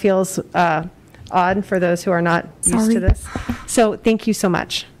I know feels odd for those who are not used to this. So thank you so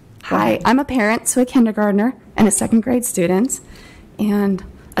much. Hi, I'm a parent to a kindergartner and a second grade student. And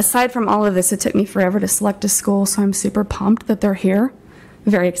aside from all of this, it took me forever to select a school, so I'm super pumped that they're here.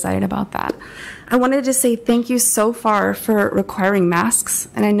 Very excited about that. I wanted to say thank you so far for requiring masks,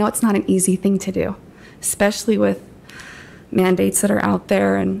 and I know it's not an easy thing to do, especially with mandates that are out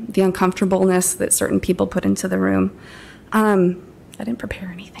there and the uncomfortableness that certain people put into the room. I didn't prepare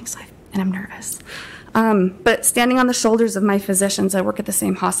anything, and I'm nervous. But standing on the shoulders of my physicians, I work at the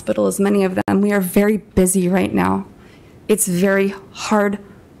same hospital as many of them. We are very busy right now. It's very hard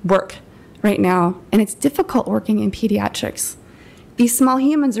work right now, and it's difficult working in pediatrics. These small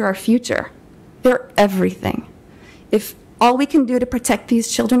humans are our future. They're everything. If all we can do to protect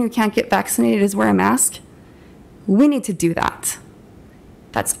these children who can't get vaccinated is wear a mask, we need to do that.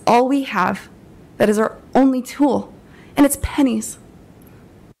 That's all we have. That is our only tool. And it's pennies.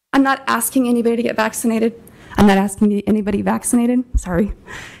 I'm not asking anybody to get vaccinated. I'm not asking anybody vaccinated. Sorry.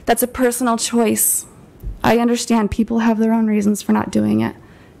 That's a personal choice. I understand people have their own reasons for not doing it.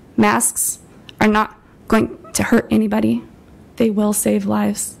 Masks are not going to hurt anybody. They will save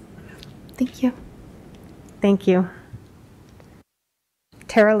lives. Thank you. Thank you.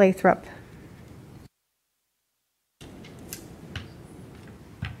 Tara Lathrop.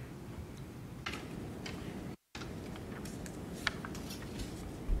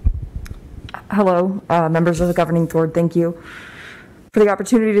 Hello, members of the governing board. Thank you for the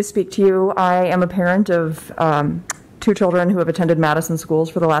opportunity to speak to you. I am a parent of 2 children who have attended Madison schools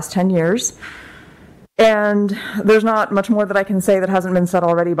for the last 10 years. And there's not much more that I can say that hasn't been said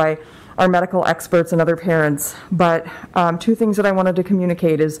already by our medical experts and other parents. But 2 things that I wanted to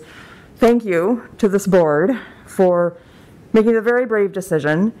communicate is thank you to this board for making the very brave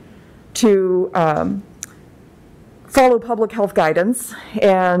decision to follow public health guidance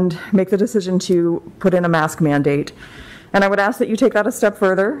and make the decision to put in a mask mandate. And I would ask that you take that a step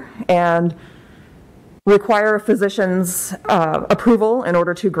further and require a physician's approval in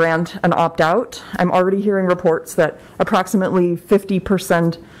order to grant an opt-out. I'm already hearing reports that approximately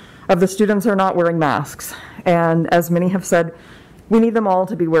 50% of the students are not wearing masks. And as many have said, we need them all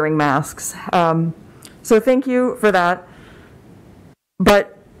to be wearing masks. So thank you for that.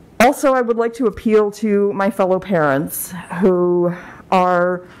 But also, I would like to appeal to my fellow parents who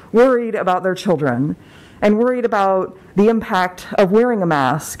are worried about their children and worried about the impact of wearing a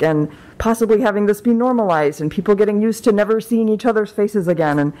mask and possibly having this be normalized and people getting used to never seeing each other's faces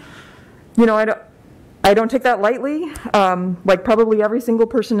again. And, you know, I don't take that lightly. Like probably every single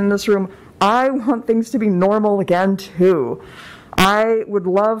person in this room, I want things to be normal again too. I would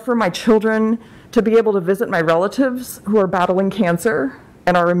love for my children to be able to visit my relatives who are battling cancer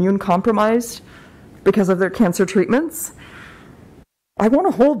and are immune compromised because of their cancer treatments. I want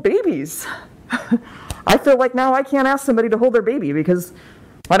to hold babies. I feel like now I can't ask somebody to hold their baby because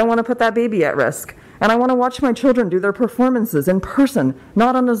I don't want to put that baby at risk. And I want to watch my children do their performances in person,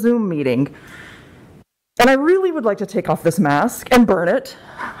 not on a Zoom meeting. And I really would like to take off this mask and burn it.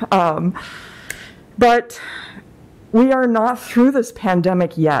 But we are not through this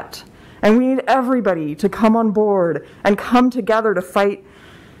pandemic yet. And we need everybody to come on board and come together to fight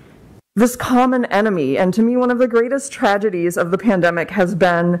this common enemy. And to me, one of the greatest tragedies of the pandemic has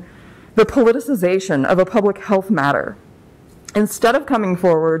been the politicization of a public health matter. Instead of coming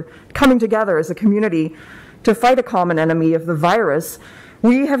together as a community to fight a common enemy of the virus,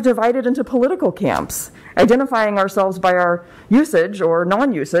 we have divided into political camps, identifying ourselves by our usage or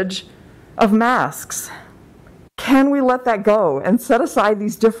non-usage of masks. Can we let that go and set aside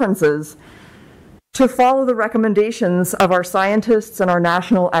these differences to follow the recommendations of our scientists and our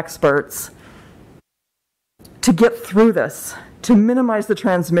national experts to get through this, to minimize the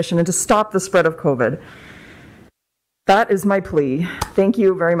transmission and to stop the spread of COVID? That is my plea. Thank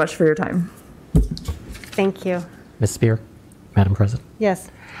you very much for your time. Thank you. Ms. Spear, Madam President. Yes.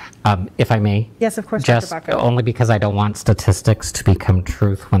 If I may. Yes, of course, Just Dr. Baca. only because I don't want statistics to become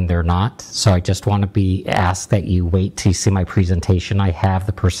truth when they're not. So I just want to be asked that you wait till you see my presentation. I have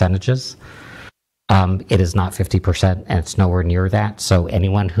the percentages. It is not 50% and it's nowhere near that. So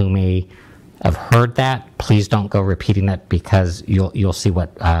anyone who may have heard that, please don't go repeating that because you'll see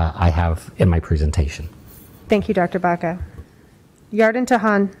what I have in my presentation. Thank you, Dr. Baca. Yarden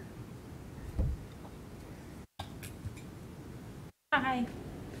Tahan. Hi.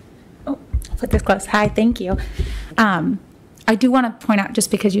 Oh, I'll put this close. Hi, thank you. I do want to point out,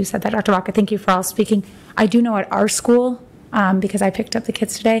 just because you said that, Dr. Baca, thank you for all speaking. I do know at our school, because I picked up the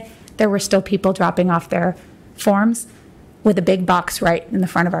kids today, there were still people dropping off their forms with a big box right in the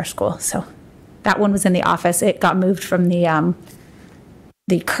front of our school. So that one was in the office. It got moved from the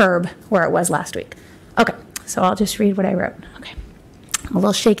curb where it was last week. Okay, so I'll just read what I wrote. Okay, I'm a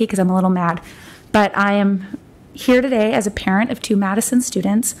little shaky because I'm a little mad, but I am here today as a parent of 2 Madison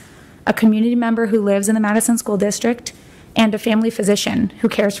students, a community member who lives in the Madison School District, and a family physician who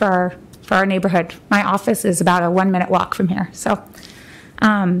cares for our neighborhood. My office is about a 1-minute walk from here. So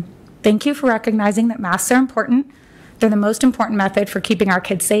thank you for recognizing that masks are important. They're the most important method for keeping our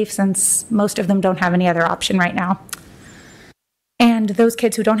kids safe since most of them don't have any other option right now. And those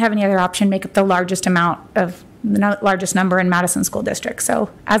kids who don't have any other option make up the largest number in Madison School District. So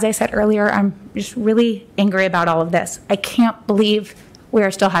as I said earlier, I'm just really angry about all of this. I can't believe we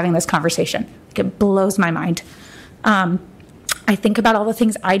are still having this conversation. It blows my mind. I think about all the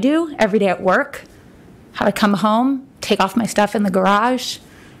things I do every day at work, how I come home, take off my stuff in the garage,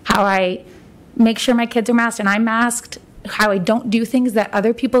 how I make sure my kids are masked and I'm masked, how I don't do things that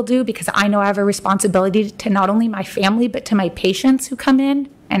other people do because I know I have a responsibility to not only my family, but to my patients who come in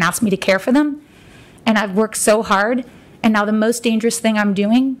and ask me to care for them. And I've worked so hard. And now the most dangerous thing I'm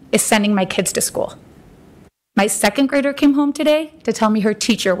doing is sending my kids to school. My second grader came home today to tell me her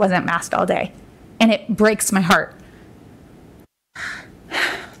teacher wasn't masked all day. And it breaks my heart.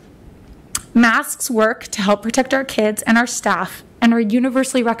 Masks work to help protect our kids and our staff and are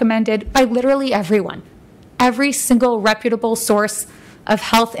universally recommended by literally everyone. Every single reputable source of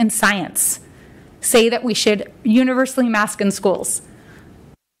health and science say that we should universally mask in schools.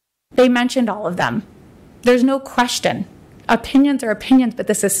 They mentioned all of them. There's no question. Opinions are opinions, but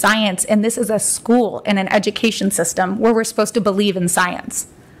this is science, and this is a school and an education system where we're supposed to believe in science.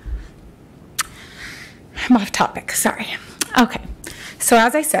 I'm off topic, sorry. Okay, so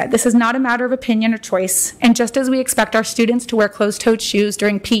as I said, this is not a matter of opinion or choice, and just as we expect our students to wear closed-toed shoes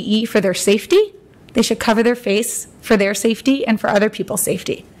during PE for their safety, they should cover their face for their safety and for other people's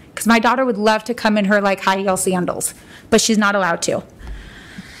safety. Because my daughter would love to come in her like high heel sandals, but she's not allowed to.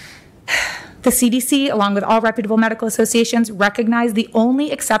 The CDC, along with all reputable medical associations, recognize the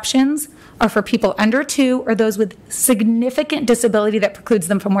only exceptions are for people under 2 or those with significant disability that precludes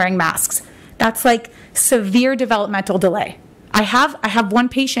them from wearing masks. That's like severe developmental delay. I have one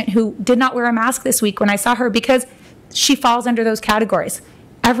patient who did not wear a mask this week when I saw her because she falls under those categories.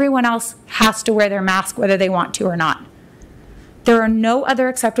 Everyone else has to wear their mask whether they want to or not. There are no other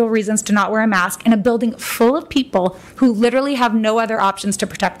acceptable reasons to not wear a mask in a building full of people who literally have no other options to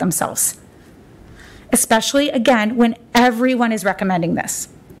protect themselves. Especially, again, when everyone is recommending this.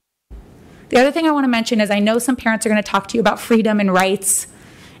 The other thing I want to mention is I know some parents are going to talk to you about freedom and rights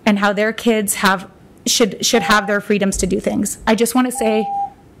and how their kids should have their freedoms to do things. I just want to say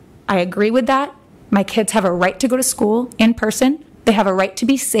I agree with that. My kids have a right to go to school in person. They have a right to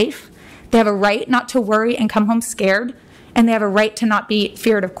be safe. They have a right not to worry and come home scared. And they have a right to not be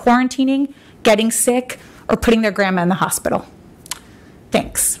feared of quarantining, getting sick, or putting their grandma in the hospital.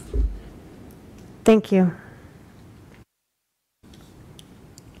 Thanks. Thank you.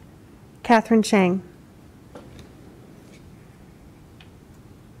 Catherine Chang.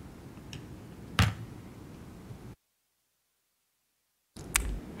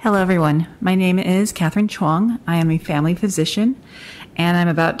 Hello, everyone. My name is Catherine Chuang. I am a family physician, and I'm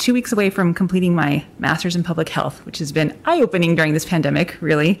about 2 weeks away from completing my master's in public health, which has been eye-opening during this pandemic,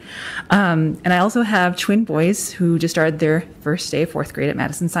 really. And I also have twin boys who just started their first day of 4th grade at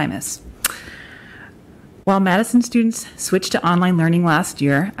Madison Simus. While Madison students switched to online learning last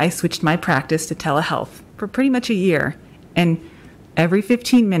year, I switched my practice to telehealth for pretty much a year. And every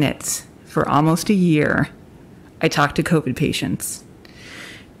 15 minutes for almost a year, I talked to COVID patients.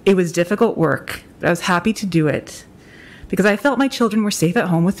 It was difficult work, but I was happy to do it because I felt my children were safe at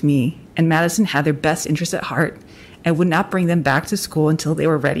home with me and Madison had their best interests at heart and would not bring them back to school until they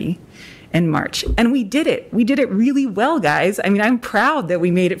were ready in March. And we did it. We did it really well, guys. I mean, I'm proud that we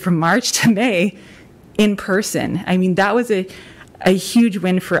made it from March to May in person. I mean, that was a huge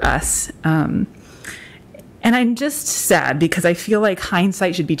win for us. And I'm just sad because I feel like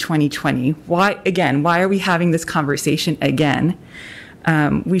hindsight should be 2020. Why are we having this conversation again?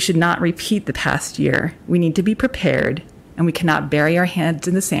 We should not repeat the past year. We need to be prepared, and we cannot bury our heads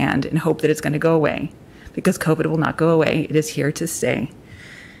in the sand and hope that it's going to go away, because COVID will not go away. It is here to stay.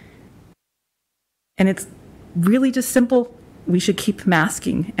 And it's really just simple. We should keep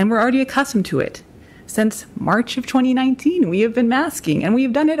masking, and we're already accustomed to it. Since March of 2019, we have been masking, and we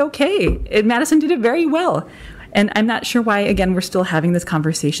have done it okay. Madison did it very well. And I'm not sure why, again, we're still having this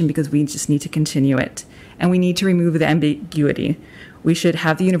conversation, because we just need to continue it. And we need to remove the ambiguity. We should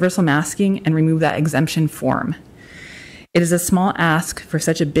have the universal masking and remove that exemption form. It is a small ask for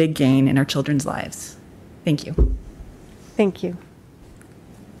such a big gain in our children's lives. Thank you. Thank you.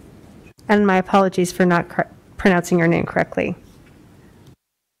 And my apologies for not pronouncing your name correctly.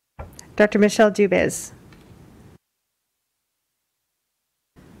 Dr. Michelle Dubez.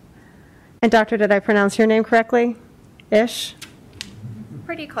 And doctor, did I pronounce your name correctly? Ish?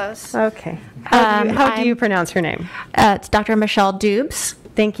 Pretty close. Okay. How do you pronounce her name? It's Dr. Michelle Dubes.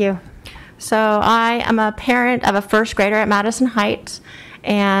 Thank you. So I am a parent of a first grader at Madison Heights,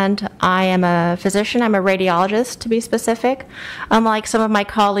 and I am a physician. I'm a radiologist, to be specific. Unlike some of my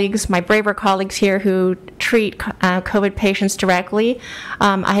colleagues, my braver colleagues here who treat COVID patients directly,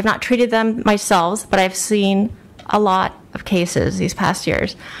 I have not treated them myself, but I've seen a lot of cases these past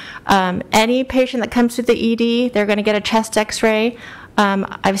years. Any patient that comes to the ED, they're going to get a chest x-ray.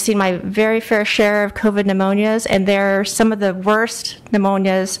 I've seen my very fair share of COVID pneumonias, and they're some of the worst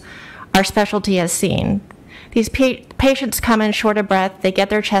pneumonias our specialty has seen. These patients come in short of breath, they get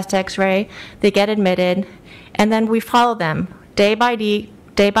their chest x-ray, they get admitted, and then we follow them day by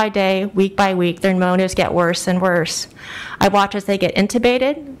day, week by week. Their pneumonias get worse and worse. I watch as they get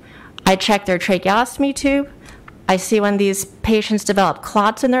intubated. I check their tracheostomy tube. I see when these patients develop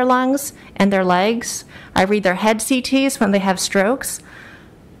clots in their lungs and their legs. I read their head CTs when they have strokes.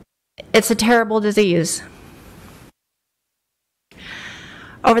 It's a terrible disease.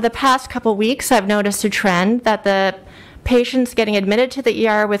 Over the past couple weeks, I've noticed a trend that the patients getting admitted to the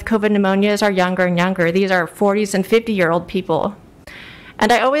ER with COVID pneumonias are younger and younger. These are 40s and 50-year-old people.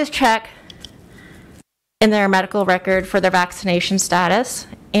 And I always check in their medical record for their vaccination status,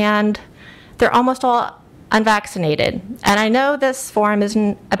 and they're almost all unvaccinated. And I know this forum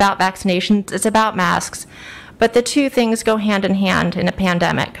isn't about vaccinations, it's about masks, but the two things go hand in hand in a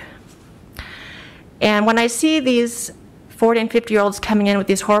pandemic. And when I see these 40 and 50-year-olds coming in with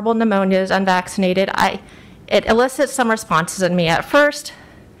these horrible pneumonias, unvaccinated, it elicits some responses in me. At first,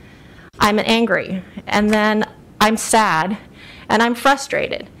 I'm angry, and then I'm sad, and I'm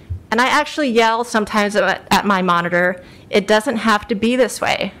frustrated. And I actually yell sometimes at my monitor, "It doesn't have to be this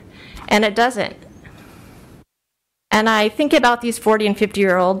way," and it doesn't. And I think about these 40 and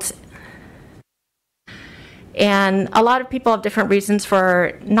 50-year-olds, and a lot of people have different reasons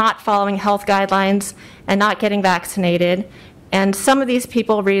for not following health guidelines and not getting vaccinated. And some of these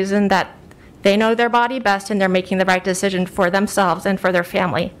people reason that they know their body best and they're making the right decision for themselves and for their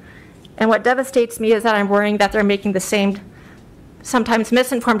family. And what devastates me is that I'm worrying that they're making the same, sometimes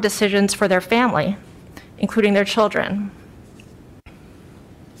misinformed decisions for their family, including their children.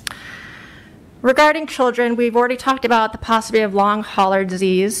 Regarding children, we've already talked about the possibility of long hauler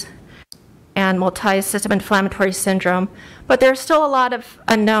disease and multi-system inflammatory syndrome, but there's still a lot of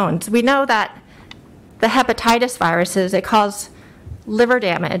unknowns. We know that the hepatitis viruses, they cause liver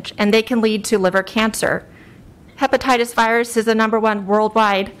damage, and they can lead to liver cancer. Hepatitis virus is the #1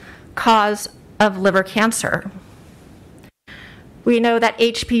 worldwide cause of liver cancer. We know that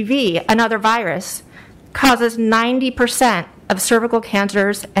HPV, another virus, causes 90% of cervical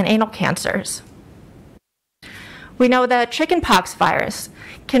cancers and anal cancers. We know that chickenpox virus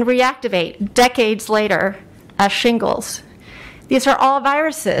can reactivate decades later as shingles. These are all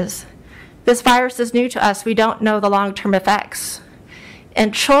viruses. This virus is new to us. We don't know the long-term effects.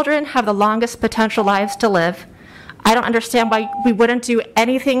 And children have the longest potential lives to live. I don't understand why we wouldn't do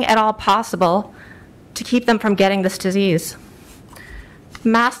anything at all possible to keep them from getting this disease.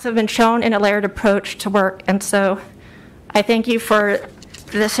 Masks have been shown in a layered approach to work, and so I thank you for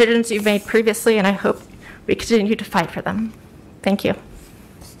the decisions you've made previously, and I hope we continue to fight for them. Thank you.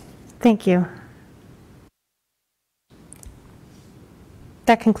 Thank you.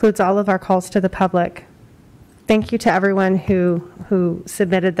 That concludes all of our calls to the public. Thank you to everyone who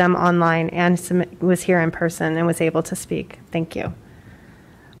submitted them online and was here in person and was able to speak. Thank you.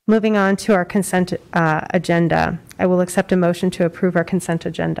 Moving on to our consent agenda. I will accept a motion to approve our consent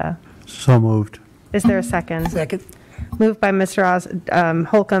agenda. So moved. Is there a second? Second. Moved by Mr.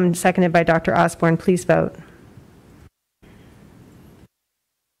 Holcomb, seconded by Dr. Osborne. Please vote.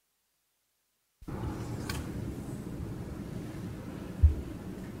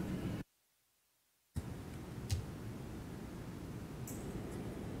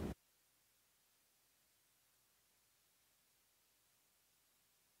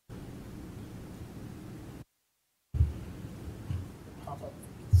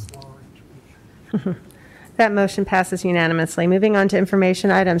 That motion passes unanimously. Moving on to information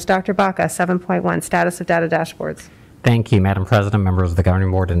items. Dr. Baca, 7.1, status of data dashboards. Thank you, Madam President, members of the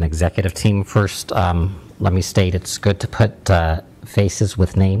Governing Board and Executive Team. First, let me state it's good to put faces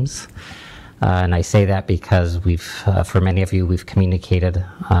with names. And I say that because for many of you, we've communicated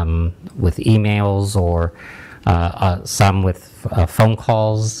with emails or some with phone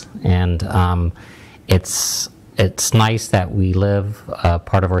calls. And it's nice that we live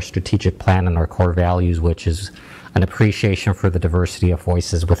part of our strategic plan and our core values, which is an appreciation for the diversity of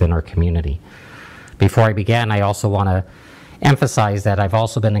voices within our community. Before I begin, I also want to emphasize that I've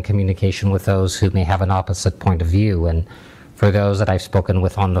also been in communication with those who may have an opposite point of view. And for those that I've spoken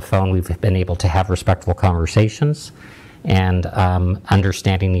with on the phone, we've been able to have respectful conversations and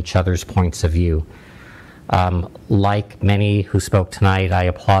understanding each other's points of view. Like many who spoke tonight, I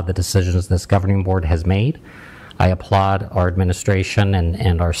applaud the decisions this governing board has made. I applaud our administration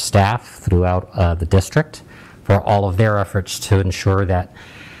and our staff throughout the district for all of their efforts to ensure that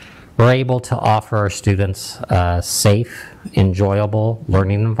we're able to offer our students a safe, enjoyable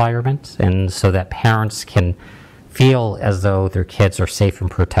learning environment, and so that parents can feel as though their kids are safe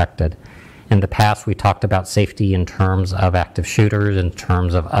and protected. In the past, we talked about safety in terms of active shooters, in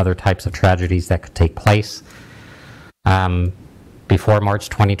terms of other types of tragedies that could take place. Before March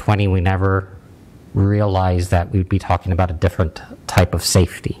 2020, we never realized that we'd be talking about a different type of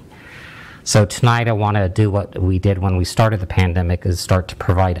safety. So tonight I want to do what we did when we started the pandemic, is start to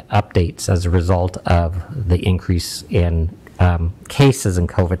provide updates as a result of the increase in cases in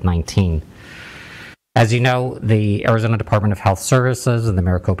COVID-19. As you know, the Arizona Department of Health Services and the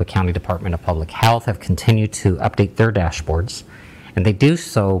Maricopa County Department of Public Health have continued to update their dashboards, and they do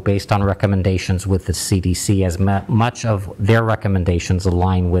so based on recommendations with the CDC, as much of their recommendations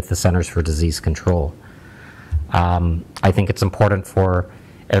align with the Centers for Disease Control. I think it's important for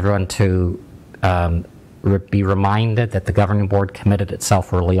everyone to be reminded that the governing board committed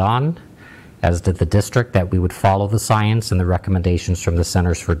itself early on, as did the district, that we would follow the science and the recommendations from the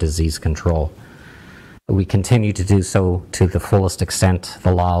Centers for Disease Control. We continue to do so to the fullest extent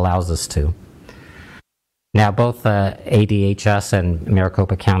the law allows us to. Now, both ADHS and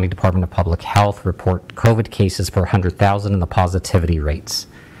Maricopa County Department of Public Health report COVID cases per 100,000 and the positivity rates.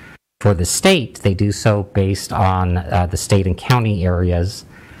 For the state, they do so based on the state and county areas,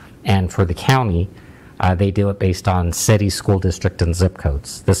 and for the county, they do it based on city, school district, and zip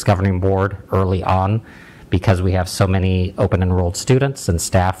codes. This governing board early on, because we have so many open enrolled students and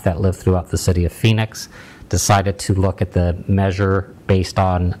staff that live throughout the city of Phoenix, decided to look at the measure based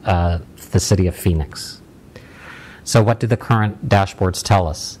on the city of Phoenix. So what do the current dashboards tell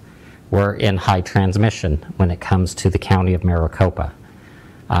us? We're in high transmission when it comes to the county of Maricopa.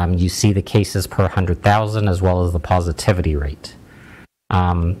 You see the cases per 100,000 as well as the positivity rate.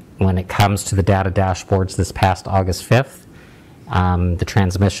 When it comes to the data dashboards this past August 5th, the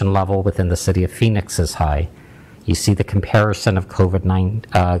transmission level within the city of Phoenix is high. You see the comparison of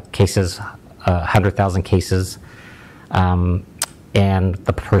COVID-19 cases, 100,000 cases, and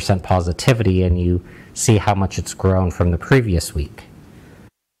the percent positivity, and you see how much it's grown from the previous week.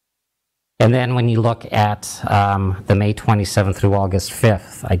 And then when you look at the May 27th through August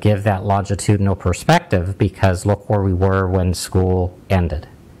 5th, I give that longitudinal perspective because look where we were when school ended.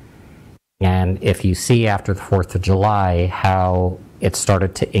 And if you see after the 4th of July how it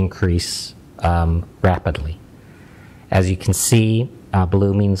started to increase rapidly. As you can see,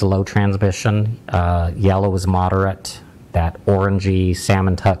 blue means low transmission, yellow is moderate, that orangey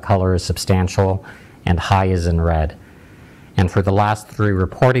salmon color is substantial, and high is in red. And for the last 3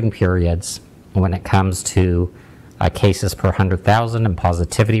 reporting periods, when it comes to cases per 100,000 and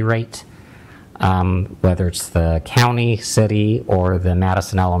positivity rate, whether it's the county, city, or the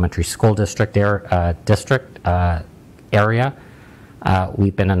Madison Elementary School District area,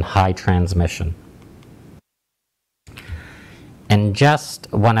 we've been in high transmission. And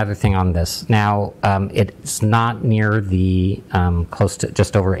just one other thing on this. Now, it's not near the close to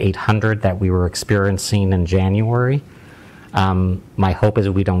just over 800 that we were experiencing in January. My hope is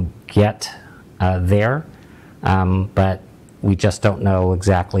we don't get there, but we just don't know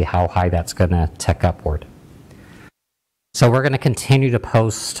exactly how high that's going to tick upward. So we're going to continue to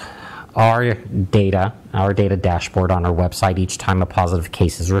post our data dashboard on our website each time a positive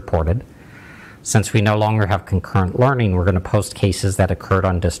case is reported. Since we no longer have concurrent learning, we're going to post cases that occurred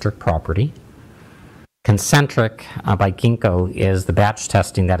on district property. Concentric by Ginkgo is the batch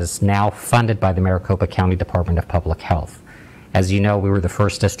testing that is now funded by the Maricopa County Department of Public Health. As you know, we were the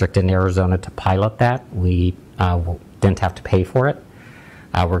first district in Arizona to pilot that. We didn't have to pay for it.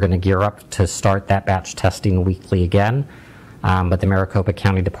 We're going to gear up to start that batch testing weekly again, but the Maricopa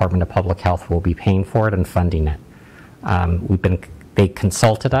County Department of Public Health will be paying for it and funding it. They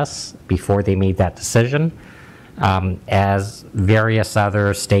consulted us before they made that decision, as various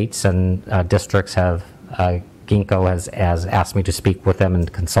other states and districts have. Ginkgo has asked me to speak with them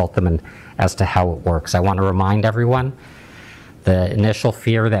and consult them as to how it works. I want to remind everyone, the initial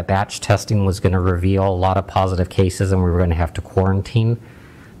fear that batch testing was going to reveal a lot of positive cases and we were going to have to quarantine.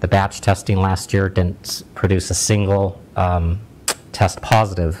 The batch testing last year didn't produce a single test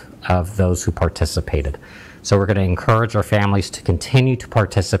positive of those who participated. So we're going to encourage our families to continue to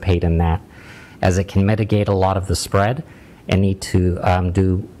participate in that, as it can mitigate a lot of the spread and need to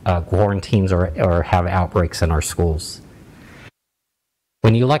do quarantines or have outbreaks in our schools.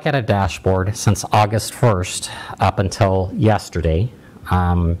 When you look at a dashboard since August 1st up until yesterday,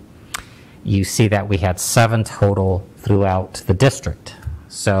 you see that we had 7 total throughout the district.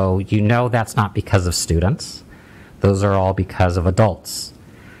 So you know that's not because of students. Those are all because of adults.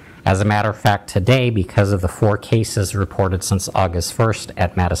 As a matter of fact, today, because of the 4 cases reported since August 1st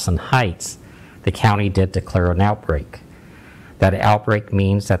at Madison Heights, the county did declare an outbreak. That outbreak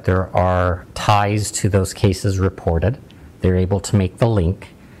means that there are ties to those cases reported. They're able to make the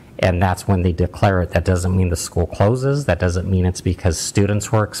link, and that's when they declare it. That doesn't mean the school closes. That doesn't mean it's because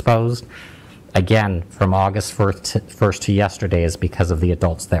students were exposed. again, from August 1st to yesterday is because of the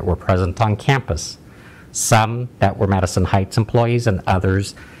adults that were present on campus. Some that were Madison Heights employees and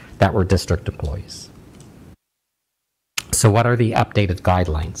others that were district employees. So what are the updated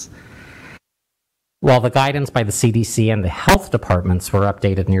guidelines? Well, the guidance by the CDC and the health departments were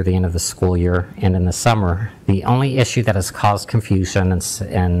updated near the end of the school year and in the summer. The only issue that has caused confusion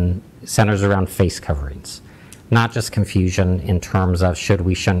and centers around face coverings. Not just confusion in terms of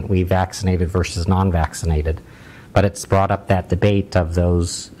shouldn't we vaccinated versus non-vaccinated, but it's brought up that debate of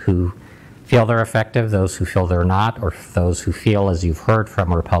those who feel they're effective, those who feel they're not, or those who feel, as you've heard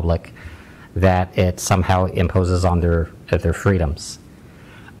from our public, that it somehow imposes on their freedoms.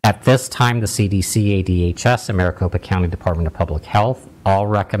 At this time, the CDC, ADHS, and Maricopa County Department of Public Health all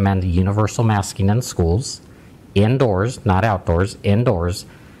recommend universal masking in schools, indoors, not outdoors, indoors,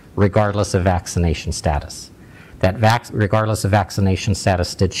 regardless of vaccination status. That regardless of vaccination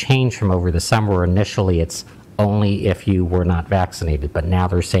status did change from over the summer, where initially it's only if you were not vaccinated, but now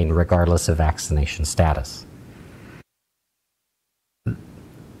they're saying regardless of vaccination status.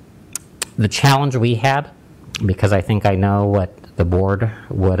 The challenge we had, because I think I know what the board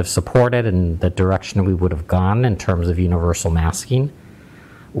would have supported and the direction we would have gone in terms of universal masking,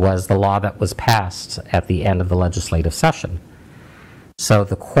 was the law that was passed at the end of the legislative session. So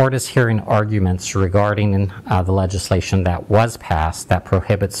the court is hearing arguments regarding the legislation that was passed that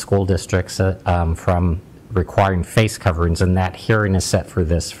prohibits school districts from requiring face coverings, and that hearing is set for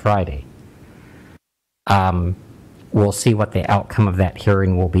this Friday. We'll see what the outcome of that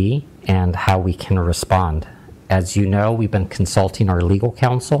hearing will be and how we can respond. As you know, we've been consulting our legal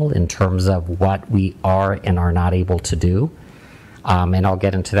counsel in terms of what we are and are not able to do. And I'll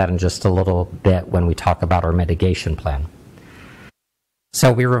get into that in just a little bit when we talk about our mitigation plan.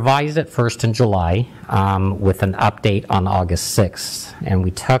 So we revised it first in July with an update on August 6th. And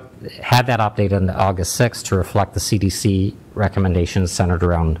we had that update on August 6th to reflect the CDC recommendations centered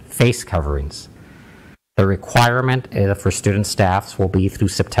around face coverings. The requirement for student staffs will be through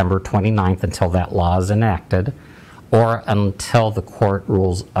September 29th until that law is enacted, or until the court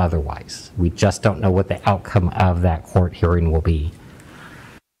rules otherwise. We just don't know what the outcome of that court hearing will be.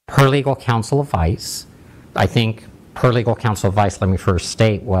 Per legal counsel advice, I think per legal counsel advice, let me first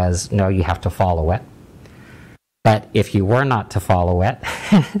state, was no, you have to follow it. But if you were not to follow it,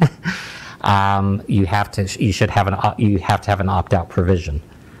 you have to have an opt-out provision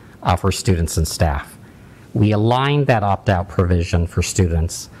for students and staff. We aligned that opt-out provision for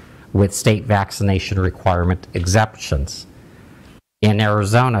students with state vaccination requirement exemptions. In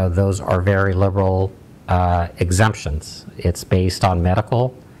Arizona, those are very liberal exemptions. It's based on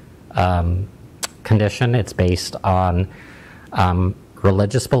medical condition, it's based on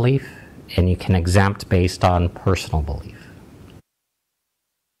religious belief, and you can exempt based on personal belief.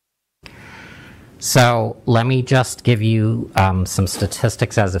 So let me just give you some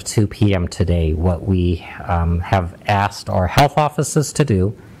statistics as of 2 p.m. today. What we have asked our health offices to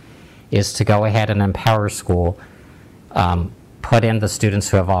do is to go ahead and empower school, put in the students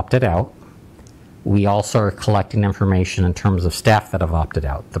who have opted out. We also are collecting information in terms of staff that have opted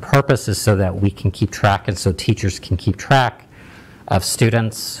out. The purpose is so that we can keep track and so teachers can keep track of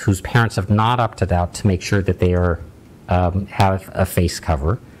students whose parents have not opted out to make sure that they are have a face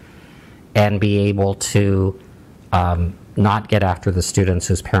cover, and be able to not get after the students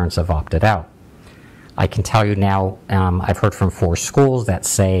whose parents have opted out. I can tell you now, I've heard from 4 schools that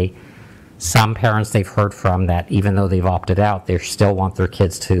say some parents they've heard from that even though they've opted out, they still want their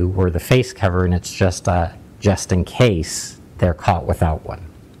kids to wear the face cover, and it's just in case they're caught without one,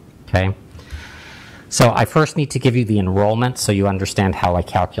 okay? So I first need to give you the enrollment so you understand how I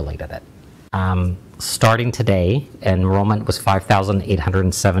calculated it. Starting today, enrollment was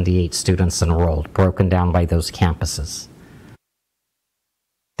 5,878 students enrolled, broken down by those campuses.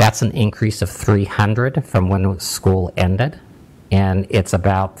 That's an increase of 300 from when school ended, and it's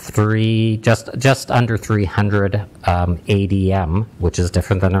about just under 300 ADM, which is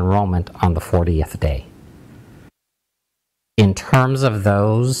different than enrollment, on the 40th day. In terms of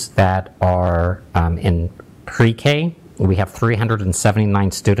those that are in pre-K, we have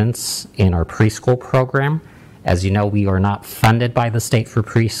 379 students in our preschool program. As you know, we are not funded by the state for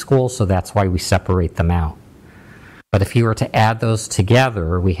preschool, so that's why we separate them out. But if you were to add those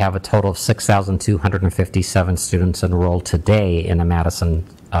together, we have a total of 6,257 students enrolled today in a Madison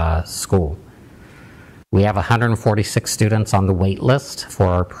school. We have 146 students on the wait list for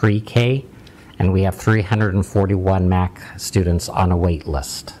our pre-K, and we have 341 MAC students on a wait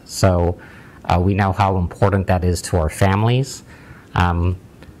list. So we know how important that is to our families.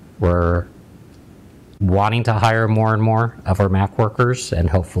 We're wanting to hire more and more of our MAC workers, and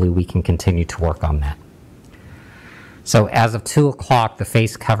hopefully we can continue to work on that. So as of 2 o'clock, the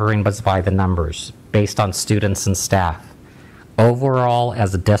face covering was by the numbers, based on students and staff. Overall,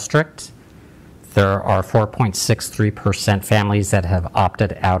 as a district, there are 4.63% families that have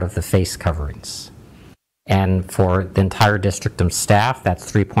opted out of the face coverings. And for the entire district and staff,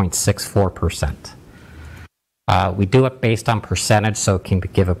 that's 3.64%. We do it based on percentage so it can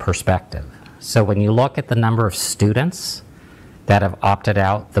give a perspective. So when you look at the number of students that have opted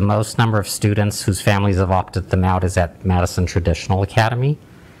out, the most number of students whose families have opted them out is at Madison Traditional Academy.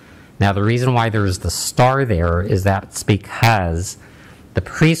 Now the reason why there's the star there is that's because the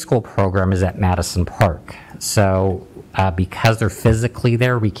preschool program is at Madison Park. So because they're physically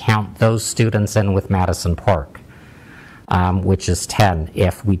there, we count those students in with Madison Park, which is 10.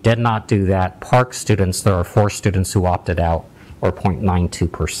 If we did not do that, Park students, there are 4 students who opted out, or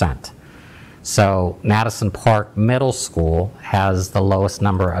 0.92%. So Madison Park Middle School has the lowest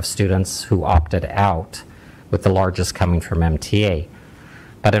number of students who opted out, with the largest coming from MTA.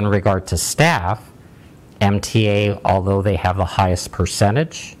 But in regard to staff, MTA, although they have the highest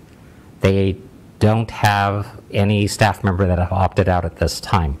percentage, they don't have any staff member that have opted out at this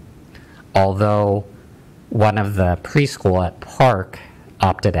time. Although one of the preschool at Park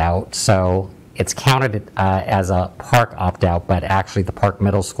opted out, so it's counted as a Park opt-out, but actually the Park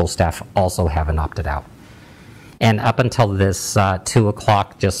Middle School staff also haven't opted out. And up until this 2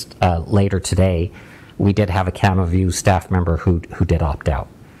 o'clock, just later today, we did have a Camera View staff member who did opt out.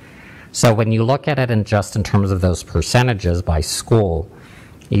 So when you look at it in terms of those percentages by school,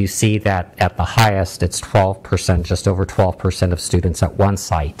 you see that at the highest, it's 12%, just over 12% of students at one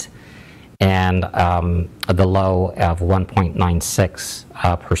site, and the low of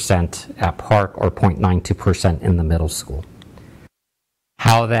 1.96% at Park, or 0.92% in the middle school.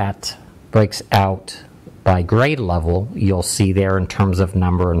 How that breaks out by grade level, you'll see there in terms of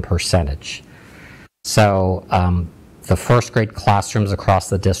number and percentage. So the first grade classrooms across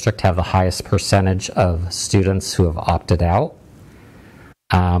the district have the highest percentage of students who have opted out,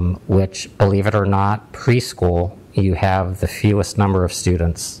 which, believe it or not, preschool, you have the fewest number of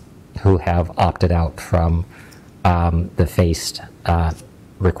students who have opted out from the face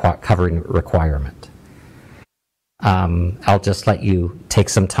covering requirement. I'll just let you take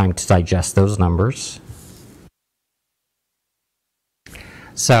some time to digest those numbers.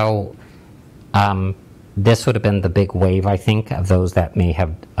 So this would have been the big wave, I think, of those that may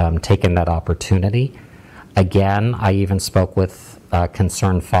have taken that opportunity. Again, I even spoke with a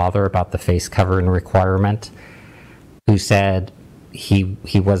concerned father about the face covering requirement, who said he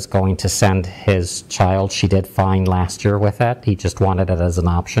was going to send his child. She did fine last year with it. He just wanted it as an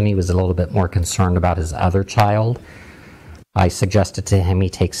option. He was a little bit more concerned about his other child. I suggested to him he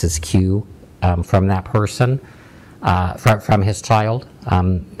takes his cue from that person, from his child,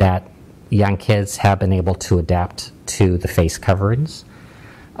 that young kids have been able to adapt to the face coverings.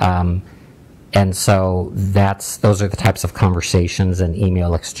 And so those are the types of conversations and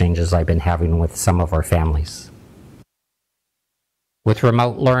email exchanges I've been having with some of our families. With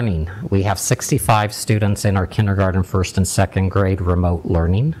remote learning, we have 65 students in our kindergarten, first and second grade remote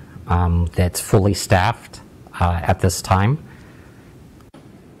learning that's fully staffed at this time.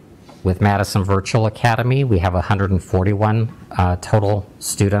 With Madison Virtual Academy, we have 141 total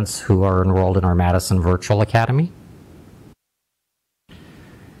students who are enrolled in our Madison Virtual Academy.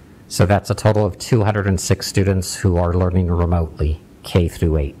 So that's a total of 206 students who are learning remotely, K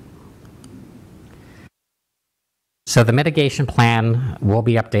through 8. So the mitigation plan will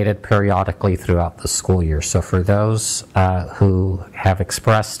be updated periodically throughout the school year. So for those who have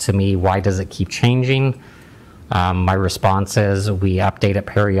expressed to me, why does it keep changing? My response is we update it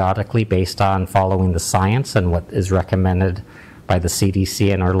periodically based on following the science and what is recommended by the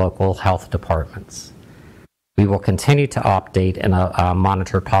CDC and our local health departments. We will continue to update and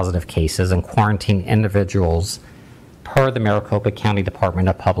monitor positive cases and quarantine individuals per the Maricopa County Department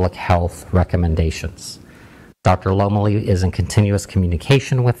of Public Health recommendations. Dr. Lomeli is in continuous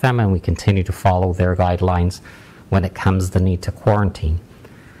communication with them, and we continue to follow their guidelines when it comes to the need to quarantine.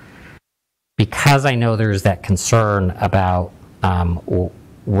 Because I know there's that concern about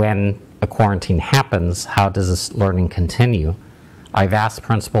when a quarantine happens, how does this learning continue? I've asked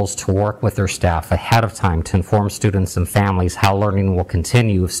principals to work with their staff ahead of time to inform students and families how learning will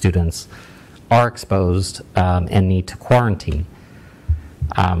continue if students are exposed and need to quarantine.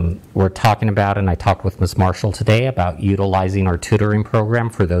 We're talking about, and I talked with Ms. Marshall today, about utilizing our tutoring program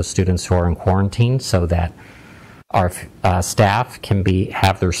for those students who are in quarantine so that our staff can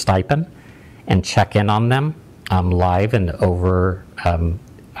have their stipend and check in on them live and over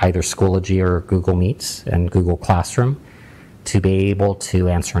either Schoology or Google Meets and Google Classroom to be able to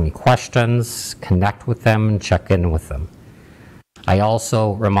answer any questions, connect with them, and check in with them. I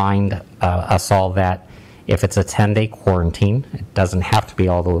also remind us all that if it's a 10-day quarantine, it doesn't have to be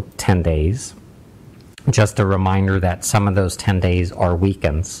all the 10 days. Just a reminder that some of those 10 days are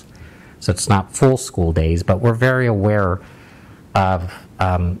weekends, so it's not full school days, but we're very aware of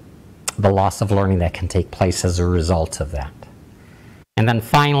the loss of learning that can take place as a result of that. And then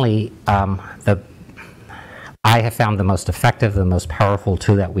finally, I have found the most effective, the most powerful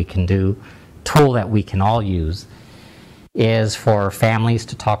tool that we can all use is for families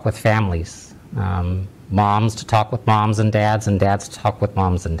to talk with families, moms to talk with moms and dads to talk with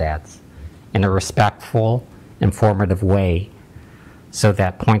moms and dads in a respectful, informative way so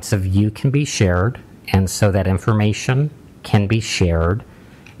that points of view can be shared and so that information can be shared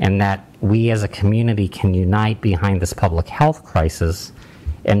and that we as a community can unite behind this public health crisis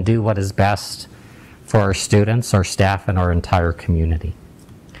and do what is best for our students, our staff, and our entire community.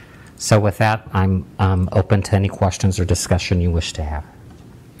 So with that, I'm open to any questions or discussion you wish to have.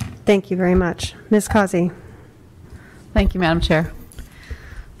 Thank you very much. Ms. Causey. Thank you, Madam Chair.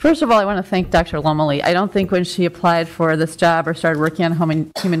 First of all, I want to thank Dr. Lumley. I don't think when she applied for this job or started working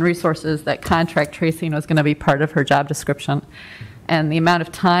on human resources that contract tracing was going to be part of her job description. And the amount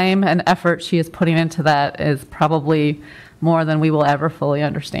of time and effort she is putting into that is probably more than we will ever fully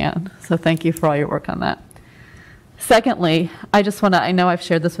understand. So thank you for all your work on that. Secondly, I just want to, I know I've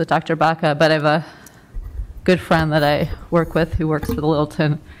shared this with Dr. Baca, but I have a good friend that I work with who works for the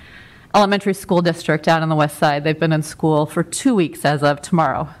Littleton Elementary School District out on the west side. They've been in school for 2 weeks as of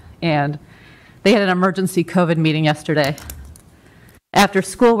tomorrow, and they had an emergency COVID meeting yesterday after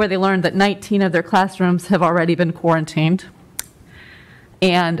school where they learned that 19 of their classrooms have already been quarantined,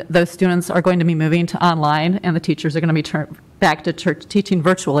 and those students are going to be moving to online, and the teachers are going to be turned back to teaching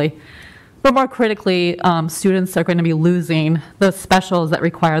virtually. But more critically, students are going to be losing those specials that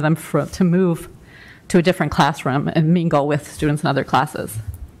require them to move to a different classroom and mingle with students in other classes.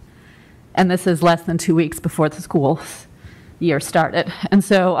 And this is less than 2 weeks before the school year started. And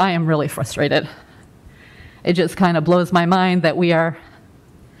so I am really frustrated. It just kind of blows my mind that we are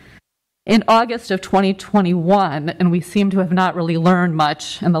in August of 2021, and we seem to have not really learned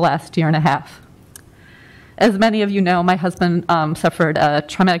much in the last year and a half. As many of you know, my husband suffered a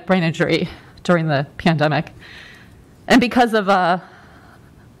traumatic brain injury during the pandemic. And because of a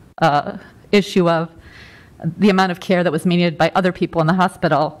issue of the amount of care that was needed by other people in the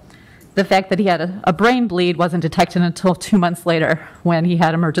hospital, the fact that he had a brain bleed wasn't detected until 2 months later when he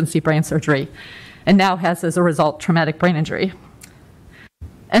had emergency brain surgery, and now has, as a result, traumatic brain injury.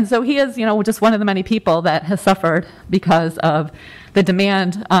 And so he is, just one of the many people that has suffered because of the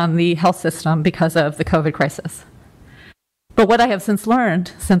demand on the health system because of the COVID crisis. But what I have since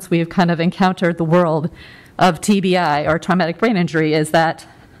learned, since we've kind of encountered the world of TBI, or traumatic brain injury, is that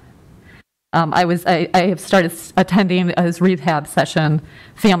I have started attending his rehab session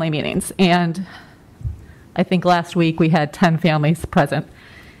family meetings, and I think last week we had 10 families present,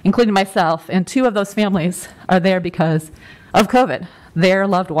 including myself, and 2 of those families are there because of COVID. Their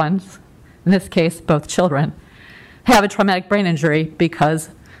loved ones, in this case both children, have a traumatic brain injury because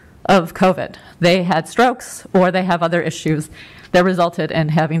of COVID. They had strokes or they have other issues that resulted in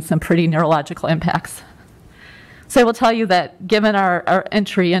having some pretty neurological impacts. So I will tell you that given our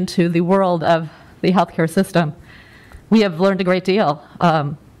entry into the world of the healthcare system, we have learned a great deal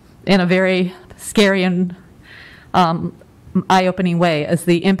in a very scary and eye-opening way as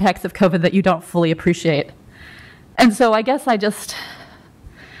the impacts of COVID that you don't fully appreciate. And so I guess I just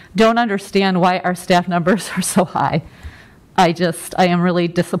don't understand why our staff numbers are so high. I am really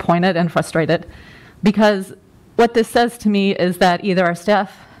disappointed and frustrated because what this says to me is that either our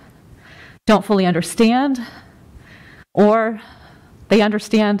staff don't fully understand or they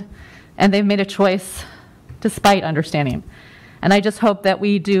understand and they've made a choice despite understanding. And I just hope that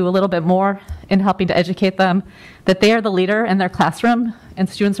we do a little bit more in helping to educate them that they are the leader in their classroom and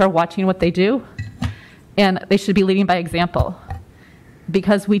students are watching what they do, and they should be leading by example.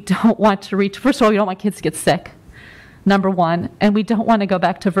 Because we don't want to reach, first of all, we don't want kids to get sick, number one, and we don't want to go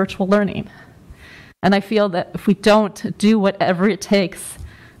back to virtual learning. And I feel that if we don't do whatever it takes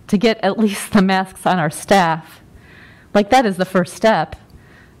to get at least the masks on our staff, like that is the first step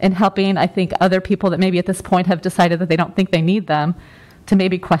in helping, I think, other people that maybe at this point have decided that they don't think they need them to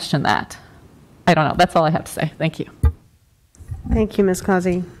maybe question that. I don't know. That's all I have to say. Thank you. Thank you, Ms.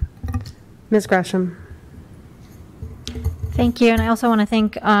 Causey. Ms. Gresham. Thank you, and I also want to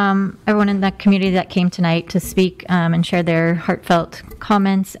thank everyone in the community that came tonight to speak and share their heartfelt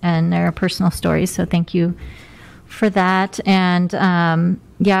comments and their personal stories, so thank you for that. And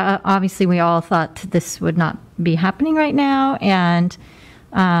yeah, obviously we all thought this would not be happening right now, and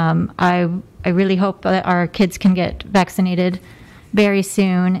I really hope that our kids can get vaccinated very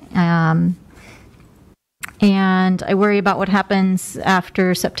soon. And I worry about what happens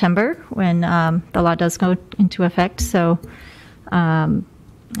after September when the law does go into effect. So I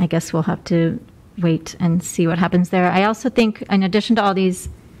guess we'll have to wait and see what happens there. I also think, in addition to all these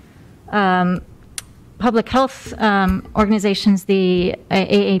public health organizations, the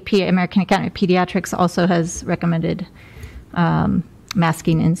AAP, American Academy of Pediatrics, also has recommended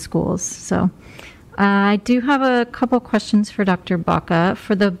masking in schools. So I do have a couple questions for Dr. Baca.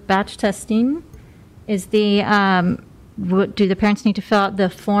 For the batch testing, is the do the parents need to fill out the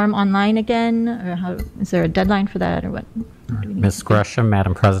form online again, or how, is there a deadline for that, or what? Ms. Gresham,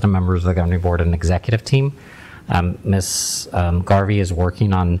 Madam President, members of the Governing Board and Executive Team, Ms. Garvey is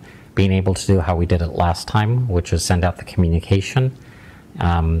working on being able to do how we did it last time, which is send out the communication.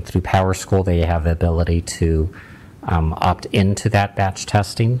 Through Power School, they have the ability to opt into that batch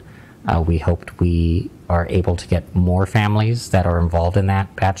testing. We hoped we are able to get more families that are involved in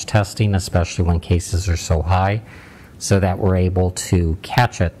that batch testing, especially when cases are so high, so that we're able to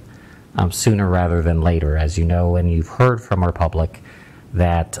catch it sooner rather than later. As you know, and you've heard from our public,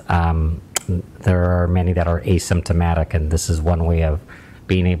 that there are many that are asymptomatic, and this is one way of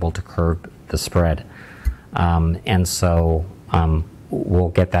being able to curb the spread. And so we'll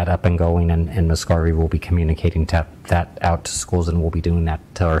get that up and going, and Ms. Garvey will be communicating that out to schools, and we'll be doing that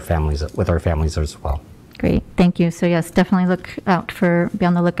to our families, with our families as well. Great, thank you. So yes, definitely be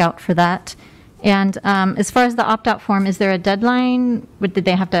on the lookout for that. And as far as the opt-out form, is there a deadline? Did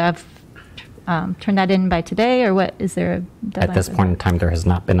they have to turn that in by today, or what? Is there a deadline? At this point in time, there has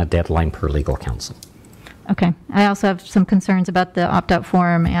not been a deadline per legal counsel. Okay. I also have some concerns about the opt-out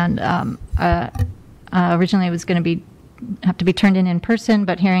form, and originally it was going to have to be turned in person,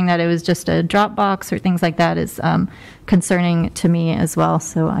 but hearing that it was just a drop box or things like that is concerning to me as well.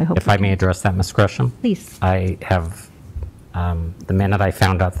 So I hope. If I may address that, Ms. Gresham? Please. I have, the minute I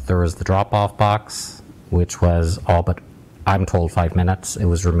found out that there was the drop-off box, which was all but, I'm told, 5 minutes, it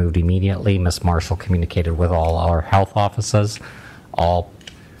was removed immediately. Ms. Marshall communicated with all our health offices, all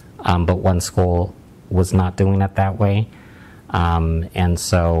but one school was not doing it that way. And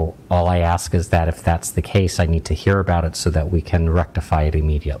so all I ask is that if that's the case, I need to hear about it so that we can rectify it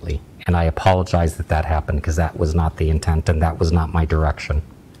immediately. And I apologize that that happened, because that was not the intent and that was not my direction.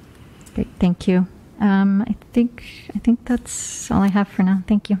 Great, thank you. I think that's all I have for now.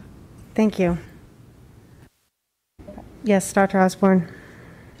 Thank you. Thank you. Yes, Dr. Osborne.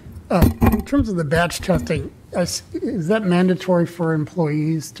 In terms of the batch testing, is that mandatory for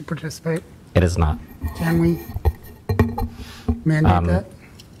employees to participate? It is not. Can we mandate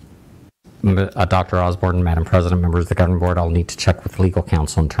that? Dr. Osborne, Madam President, members of the Governing Board, I'll need to check with legal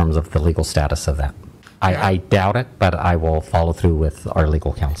counsel in terms of the legal status of that. I doubt it, but I will follow through with our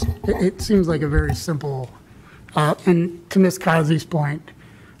legal counsel. It seems like a very simple, and to Ms. Kazi's point,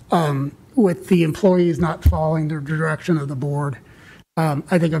 with the employees not following the direction of the board,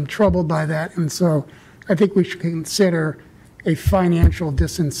 I think I'm troubled by that, and so I think we should consider a financial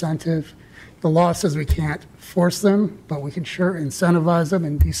disincentive. The law says we can't force them, but we can sure incentivize them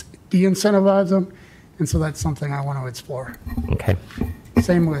and de-incentivize them, and so that's something I want to explore. Okay.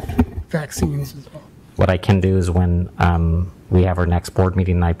 Same with vaccines as well. What I can do is when we have our next board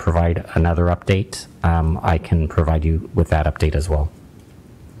meeting and I provide another update, I can provide you with that update as well.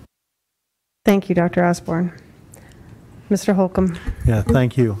 Thank you, Dr. Osborne. Mr. Holcomb. Yeah,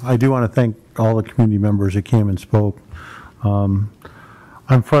 thank you. I do want to thank all the community members that came and spoke.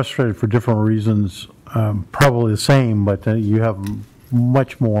 I'm frustrated for different reasons, probably the same, but you have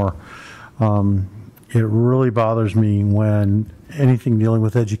much more. It really bothers me when anything dealing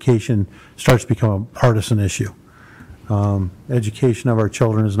with education starts to become a partisan issue. Education of our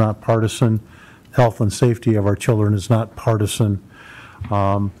children is not partisan. Health and safety of our children is not partisan.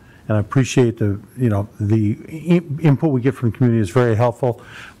 And I appreciate the input we get from the community is very helpful.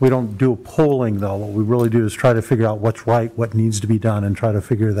 We don't do polling, though. What we really do is try to figure out what's right, what needs to be done, and try to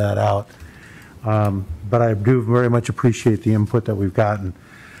figure that out. But I do very much appreciate the input that we've gotten.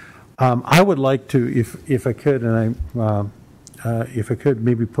 I would like to, if I could, if I could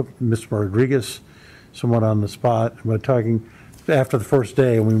maybe put Mr. Rodriguez somewhat on the spot, but talking after the first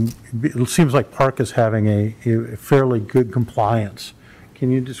day, I mean, it seems like Park is having a fairly good compliance. Can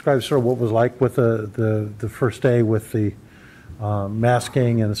you describe sort of what was like with the first day with the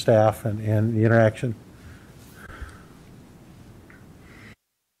masking and the staff and the interaction?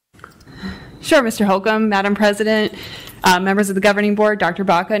 Sure, Mr. Holcomb, Madam President, members of the Governing Board, Dr.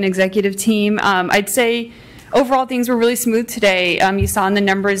 Baca, and executive team. I'd say overall, things were really smooth today. You saw in the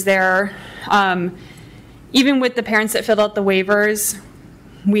numbers there. Even with the parents that filled out the waivers,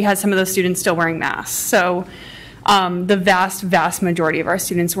 we had some of those students still wearing masks. So the vast majority of our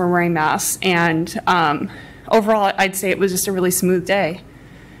students were wearing masks. And overall, I'd say it was just a really smooth day.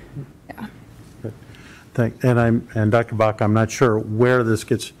 And Dr. Bach, I'm not sure where this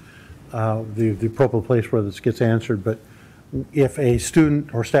gets, the appropriate place where this gets answered, but if a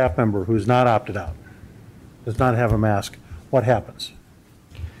student or staff member who's not opted out does not have a mask, what happens?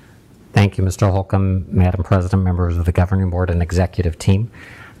 Thank you, Mr. Holcomb, Madam President, members of the Governing Board and Executive Team.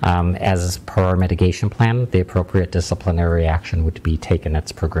 As per our mitigation plan, the appropriate disciplinary action would be taken.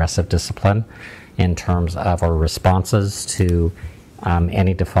 It's progressive discipline in terms of our responses to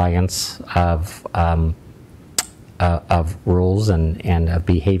any defiance of rules and of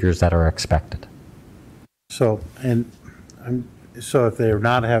behaviors that are expected. So, so if they're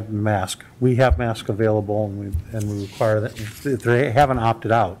not having a mask, we have masks available, and we require that if they haven't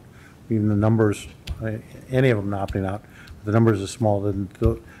opted out, even the numbers, any of them not opting out, the numbers are small, then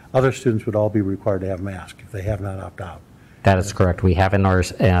the other students would all be required to have masks if they have not opted out. That is correct. We have in our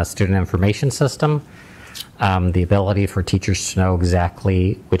student information system the ability for teachers to know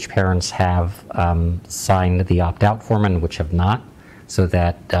exactly which parents have signed the opt-out form and which have not, so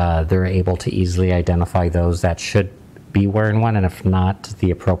that they're able to easily identify those that should be wearing one, and if not,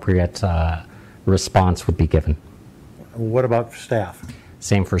 the appropriate response would be given. What about staff?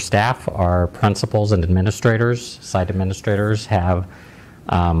 Same for staff. Our principals and administrators, site administrators, have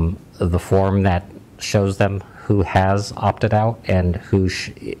the form that shows them who has opted out and who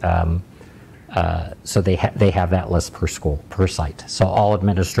so they have that list per school, per site. So all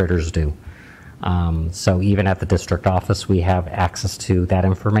administrators do. So even at the district office, we have access to that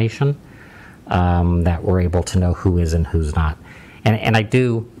information that we're able to know who is and who's not. And I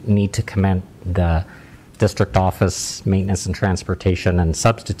do need to commend the district office, maintenance and transportation and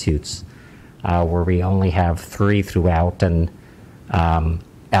substitutes, where we only have 3 throughout, and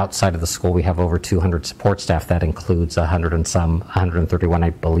outside of the school we have over 200 support staff. That includes 131, I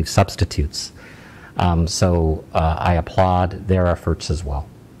believe, substitutes. So I applaud their efforts as well.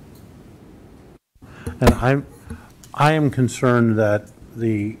 And I am concerned that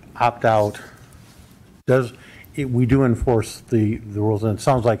the opt-out we do enforce the rules, and it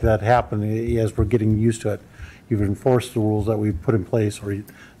sounds like that happened as we're getting used to it. You've enforced the rules that we put in place, or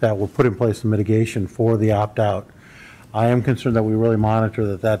that were put in place in mitigation for the opt-out. I am concerned that we really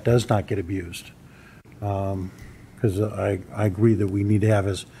monitor that does not get abused, because I agree that we need to have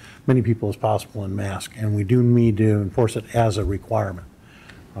as many people as possible in mask, and we do need to enforce it as a requirement.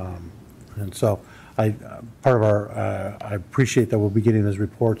 And so I appreciate that we'll be getting those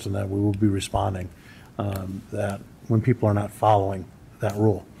reports and that we will be responding that when people are not following that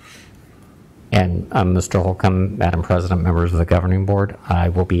rule. And Mr. Holcomb, Madam President, members of the Governing Board, I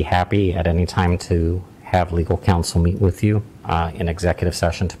will be happy at any time to have legal counsel meet with you in executive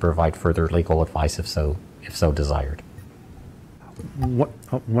session to provide further legal advice if so desired.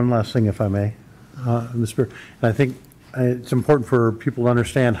 One last thing, if I may, Mr. And I think it's important for people to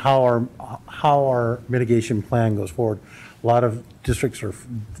understand how our mitigation plan goes forward. A lot of districts are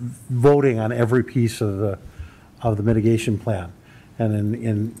voting on every piece of the mitigation plan, and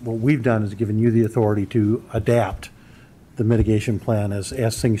in what we've done is given you the authority to adapt the mitigation plan as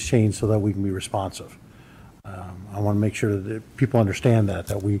things change, so that we can be responsive. I want to make sure that people understand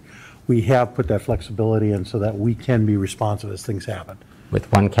that we have put that flexibility in so that we can be responsive as things happen. With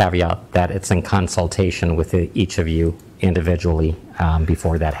one caveat, that it's in consultation with each of you individually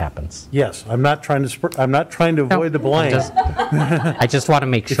before that happens. Yes, I'm not trying to avoid the blame. I just want to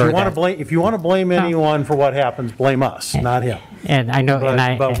make sure if you want to blame anyone for what happens, blame us, not him. And I know,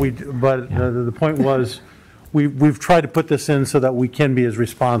 the point was, we've tried to put this in so that we can be as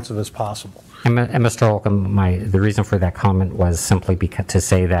responsive as possible. And Mr. Holcomb, the reason for that comment was simply to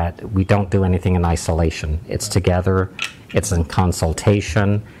say that we don't do anything in isolation. It's together, it's in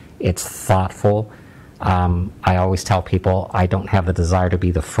consultation, it's thoughtful. I always tell people I don't have the desire to be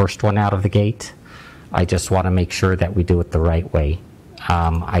the first one out of the gate. I just want to make sure that we do it the right way.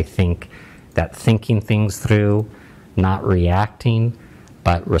 I think that thinking things through, not reacting,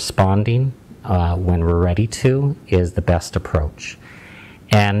 but responding when we're ready to, is the best approach.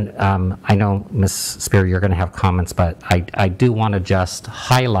 And I know, Ms. Spear, you're going to have comments, but I do want to just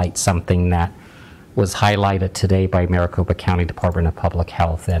highlight something that was highlighted today by Maricopa County Department of Public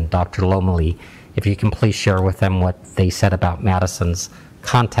Health and Dr. Lomeli. If you can please share with them what they said about Madison's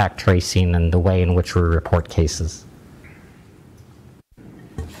contact tracing and the way in which we report cases.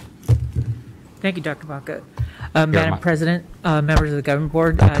 Thank you, Dr. Baca. Madam President, members of the Governing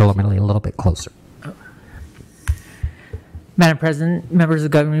Board. Dr. Lomeli, a little bit closer. Madam President, members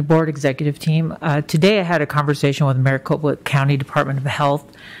of the Governing Board, executive team, today I had a conversation with Maricopa County Department of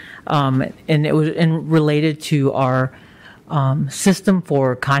Health, and it was related to our system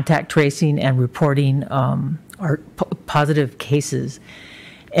for contact tracing and reporting our positive cases.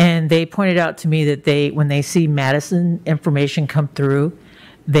 And they pointed out to me that when they see Madison information come through,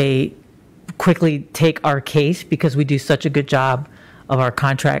 they quickly take our case because we do such a good job of our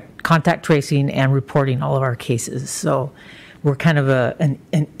contact tracing and reporting all of our cases. So we're kind of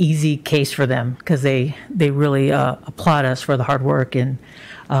an easy case for them because they really applaud us for the hard work and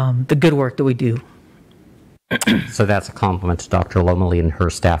the good work that we do. So that's a compliment to Dr. Lomeli and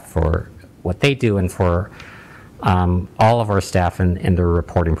her staff for what they do and for all of our staff and their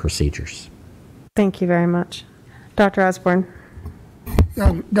reporting procedures. Thank you very much. Dr. Osborne.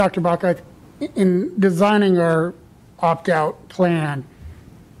 Dr. Baca, in designing our opt-out plan,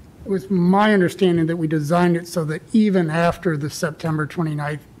 it was my understanding that we designed it so that even after the September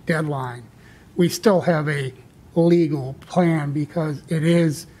 29th deadline, we still have a legal plan because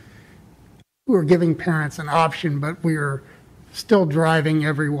we're giving parents an option, but we're still driving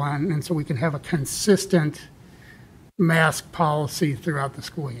everyone, and so we can have a consistent mask policy throughout the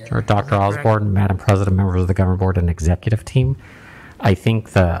school year. Sure, Dr. Osborne, Madam President, members of the Governing Board and executive team, I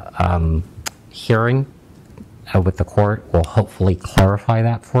think the hearing with the court will hopefully clarify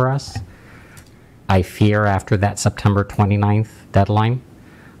that for us. I fear after that September 29th deadline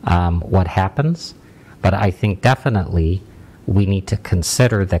what happens, but I think definitely we need to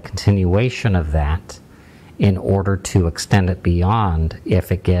consider the continuation of that in order to extend it beyond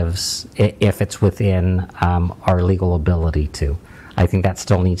if it's within our legal ability to. I think that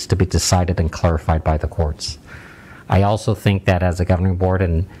still needs to be decided and clarified by the courts. I also think that as a governing board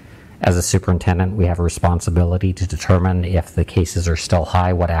and as a superintendent, we have a responsibility to determine if the cases are still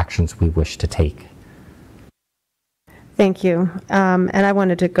high, what actions we wish to take. Thank you. And I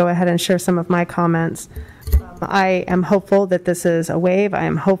wanted to go ahead and share some of my comments. I am hopeful that this is a wave. I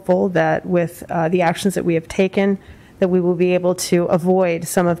am hopeful that with the actions that we have taken, that we will be able to avoid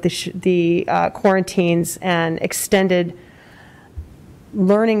some of the quarantines and extended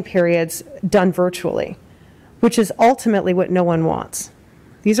learning periods done virtually, which is ultimately what no one wants.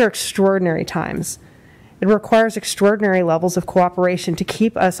 These are extraordinary times. It requires extraordinary levels of cooperation to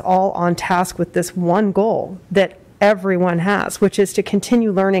keep us all on task with this one goal that everyone has, which is to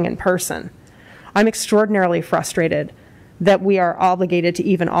continue learning in person. I'm extraordinarily frustrated that we are obligated to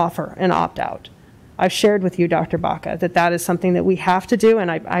even offer an opt-out. I've shared with you, Dr. Baca, that is something that we have to do,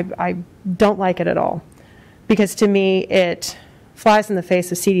 and I don't like it at all. Because to me, it flies in the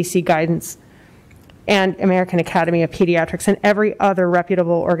face of CDC guidance and American Academy of Pediatrics and every other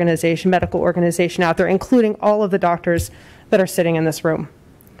reputable organization, medical organization out there, including all of the doctors that are sitting in this room.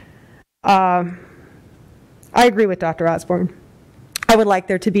 I agree with Dr. Osborne. I would like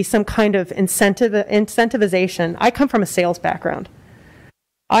there to be some kind of incentivization. I come from a sales background.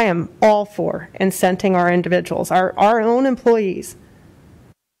 I am all for incenting our individuals, our own employees,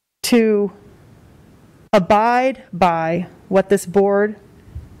 to abide by what this board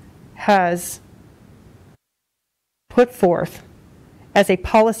has put forth as a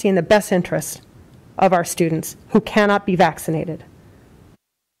policy in the best interest of our students who cannot be vaccinated.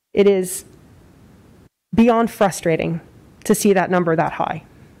 It is beyond frustrating to see that number that high.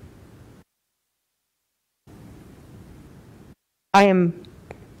 I am,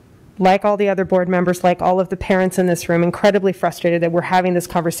 like all the other board members, like all of the parents in this room, incredibly frustrated that we're having this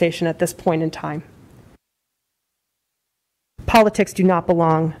conversation at this point in time. Politics do not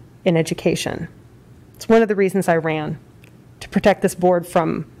belong in education. It's one of the reasons I ran, to protect this board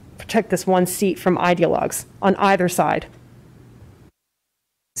protect this one seat from ideologues on either side.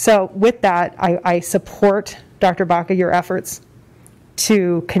 So with that, I support, Dr. Baca, your efforts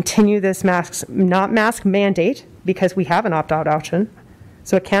to continue this not mask mandate, because we have an opt-out option,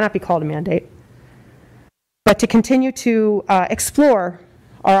 so it cannot be called a mandate, but to continue to explore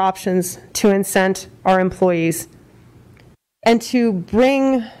our options to incent our employees and to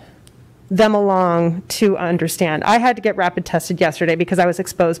bring them along to understand. I had to get rapid tested yesterday because I was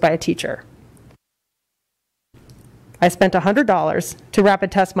exposed by a teacher. I spent $100 to rapid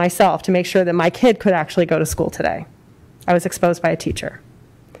test myself to make sure that my kid could actually go to school today. I was exposed by a teacher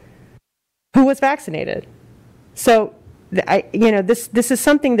who was vaccinated. So, this is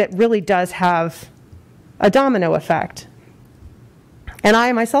something that really does have a domino effect. And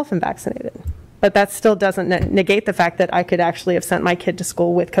I myself am vaccinated. But that still doesn't negate the fact that I could actually have sent my kid to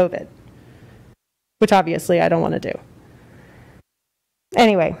school with COVID, which obviously I don't want to do.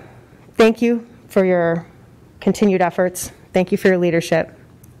 Anyway, thank you for your continued efforts. Thank you for your leadership.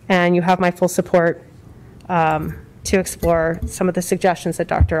 And you have my full support to explore some of the suggestions that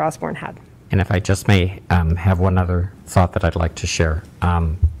Dr. Osborne had. And if I just may have one other thought that I'd like to share.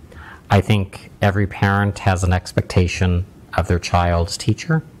 I think every parent has an expectation of their child's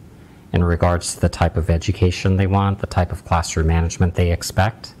teacher in regards to the type of education they want, the type of classroom management they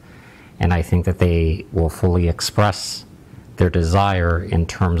expect. And I think that they will fully express their desire in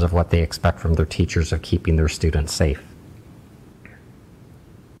terms of what they expect from their teachers of keeping their students safe.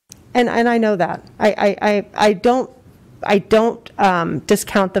 And I know that. I don't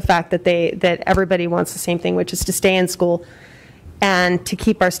discount the fact that that everybody wants the same thing, which is to stay in school and to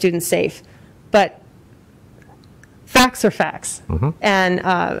keep our students safe. But facts are facts.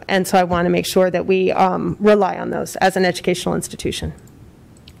 And so I want to make sure that we rely on those as an educational institution.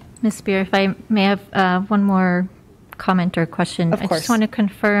 Ms. Spear, if I may have one more comment or question. Of course. I just want to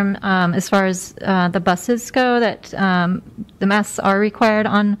confirm, as far as the buses go, that the masks are required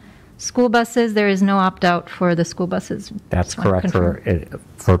on school buses. There is no opt-out for the school buses. That's correct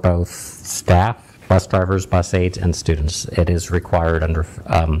for both staff, bus drivers, bus aides, and students. It is required under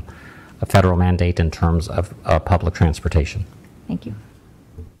a federal mandate in terms of public transportation. Thank you.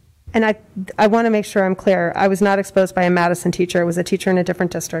 And I want to make sure I'm clear. I was not exposed by a Madison teacher. I was a teacher in a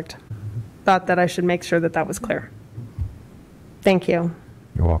different district. Thought that I should make sure that that was clear. Thank you.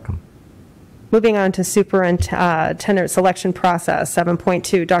 You're welcome. Moving on to superintendent selection process,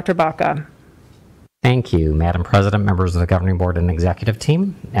 7.2, Dr. Baca. Thank you, Madam President, members of the governing board and executive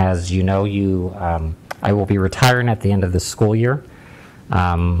team. As you know, I will be retiring at the end of this school year.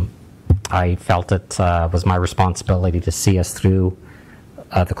 I felt it was my responsibility to see us through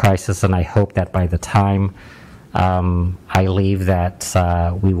the crisis, and I hope that by the time I leave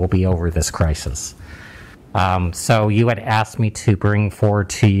that we will be over this crisis. So you had asked me to bring forward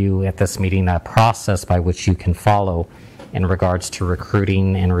to you at this meeting a process by which you can follow in regards to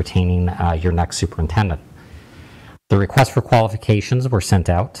recruiting and retaining your next superintendent. The requests for qualifications were sent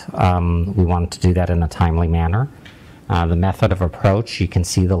out. We wanted to do that in a timely manner. The method of approach, you can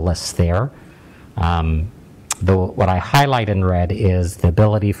see the list there. What I highlight in red is the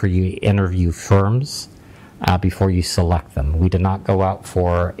ability for you to interview firms before you select them. We did not go out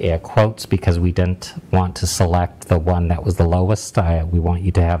for quotes because we didn't want to select the one that was the lowest. We want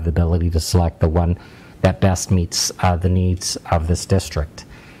you to have the ability to select the one that best meets the needs of this district.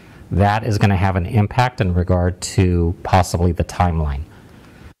 That is going to have an impact in regard to possibly the timeline.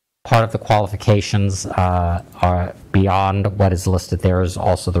 Part of the qualifications are beyond what is listed there is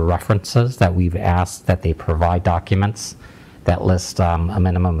also the references that we've asked that they provide documents that list a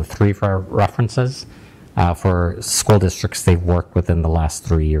minimum of 3 references for school districts they've worked within the last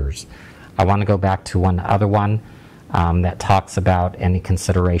 3 years. I want to go back to one other one that talks about any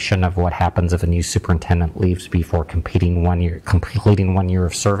consideration of what happens if a new superintendent leaves before completing 1 year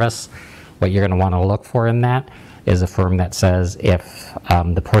of service. What you're going to want to look for in that is a firm that says if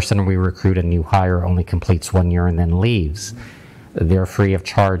the person we recruit a new hire only completes 1 year and then leaves, they're free of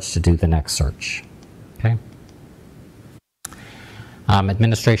charge to do the next search. Okay.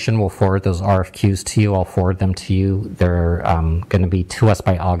 Administration will forward those RFQs to you. I'll forward them to you. They're going to be to us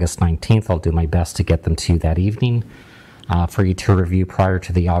by August 19th. I'll do my best to get them to you that evening for you to review prior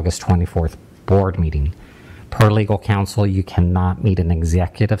to the August 24th board meeting. Per legal counsel, you cannot meet an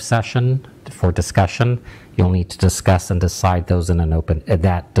executive session for discussion. You'll need to discuss and decide those in an open,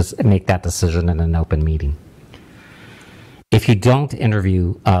 make that decision in an open meeting. If you don't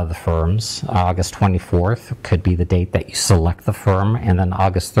interview the firms, August 24th could be the date that you select the firm, and then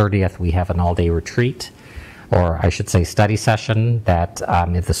August 30th we have an all-day retreat, or I should say study session, that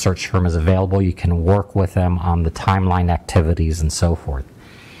if the search firm is available, you can work with them on the timeline activities and so forth.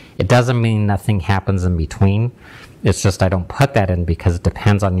 It doesn't mean nothing happens in between. It's just I don't put that in because it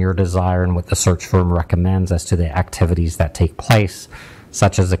depends on your desire and what the search firm recommends as to the activities that take place,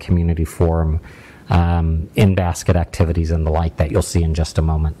 such as a community forum, in-basket activities and the like that you'll see in just a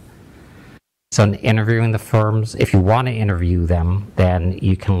moment. So in interviewing the firms, if you want to interview them, then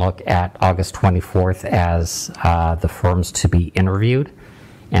you can look at August 24th as the firms to be interviewed.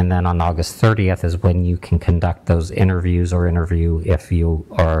 And then on August 30th is when you can conduct those interviews or interview if you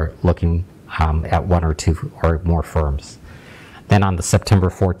are looking at 1 or 2 or more firms. Then on the September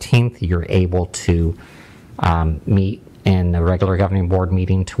 14th, you're able to meet in a regular governing board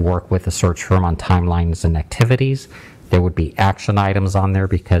meeting to work with the search firm on timelines and activities. There would be action items on there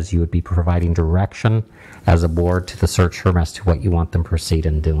because you would be providing direction as a board to the search firm as to what you want them to proceed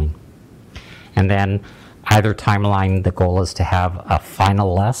in doing. And then either timeline, the goal is to have a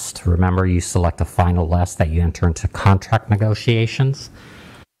final list. Remember, you select a final list that you enter into contract negotiations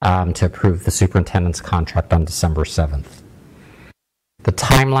to approve the superintendent's contract on December 7th. The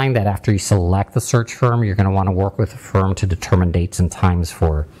timeline that after you select the search firm, you're going to want to work with the firm to determine dates and times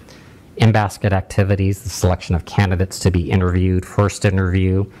for in-basket activities, the selection of candidates to be interviewed, first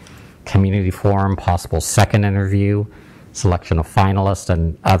interview, community forum, possible second interview, selection of finalists,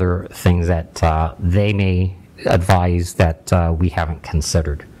 and other things that they may advise that we haven't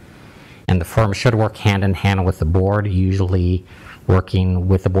considered. And the firm should work hand in hand with the board, usually working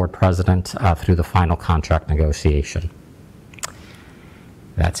with the board president through the final contract negotiation.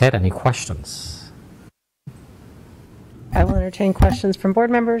 That's it. Any questions? I will entertain questions from board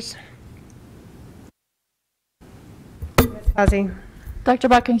members. Ms. Ozzie. Dr.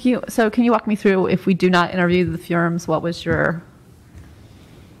 Buck, can you walk me through, if we do not interview the firms, what was your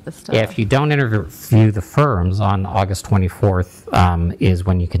If you don't interview the firms on August 24th is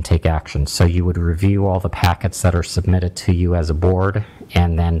when you can take action. So you would review all the packets that are submitted to you as a board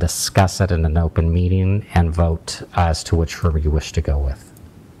and then discuss it in an open meeting and vote as to which firm you wish to go with.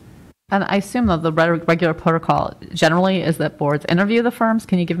 And I assume that the regular protocol generally is that boards interview the firms.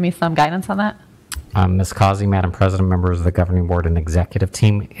 Can you give me some guidance on that? Ms. Causey, Madam President, members of the governing board and executive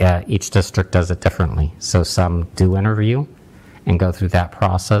team, each district does it differently. So some do interview and go through that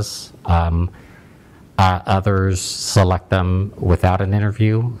process. Others select them without an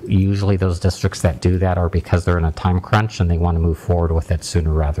interview. Usually those districts that do that are because they're in a time crunch and they want to move forward with it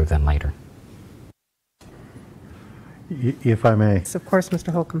sooner rather than later. If I may. Yes, of course,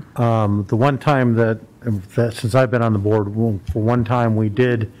 Mr. Holcomb. The one time that since I've been on the board, for one time we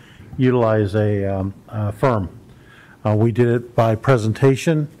did utilize a firm. We did it by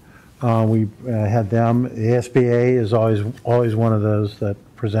presentation. We had them. The SBA is always one of those that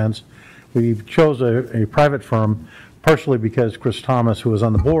presents. We chose a private firm partially because Chris Thomas, who was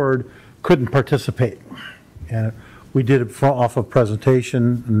on the board, couldn't participate. And we did it off of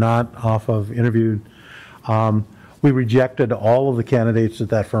presentation, not off of interview. We rejected all of the candidates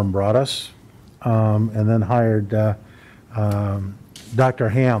that firm brought us, and then hired Dr.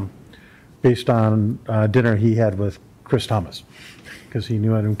 Ham based on dinner he had with Chris Thomas, because he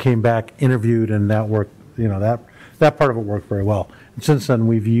knew it and came back, interviewed, and that worked. You know, that part of it worked very well. And since then,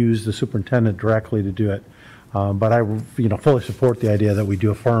 we've used the superintendent directly to do it. But I, fully support the idea that we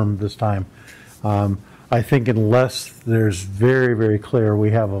do a firm this time. I think unless there's very, very clear,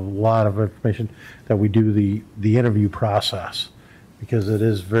 we have a lot of information that we do the interview process, because it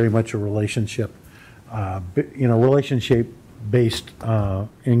is very much a relationship, relationship-based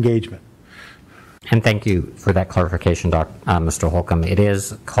engagement. And thank you for that clarification, Mr. Holcomb. It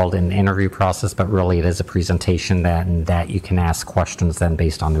is called an interview process, but really it is a presentation that you can ask questions then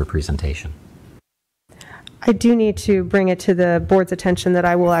based on their presentation. I do need to bring it to the board's attention that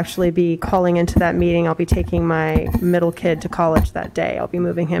I will actually be calling into that meeting. I'll be taking my middle kid to college that day. I'll be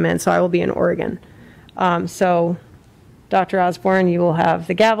moving him in, so I will be in Oregon. So, Dr. Osborne, you will have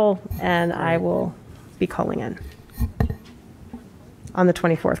the gavel, and I will be calling in on the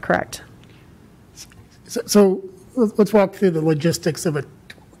 24th, correct? So let's walk through the logistics of it.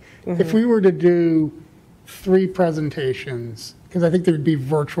 Mm-hmm. If we were to do 3 presentations, because I think they would be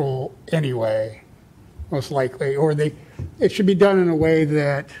virtual anyway, most likely, or it should be done in a way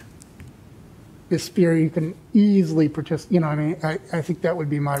that Ms. Spear, you can easily participate. I think that would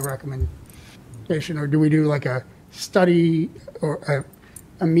be my recommendation. Or do we do like a study or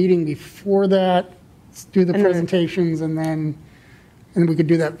a meeting before that, do the presentations, and then we could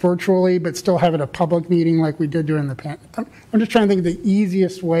do that virtually, but still have it a public meeting like we did during the pandemic. I'm just trying to think of the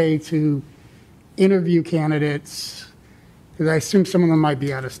easiest way to interview candidates, because I assume some of them might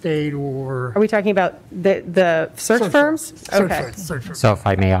be out of state or... Are we talking about the search firms? Okay. Search firms. So if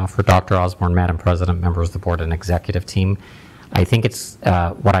I may offer, Dr. Osborne, Madam President, members of the board and executive team, I think it's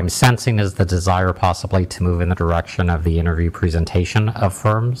what I'm sensing is the desire possibly to move in the direction of the interview presentation of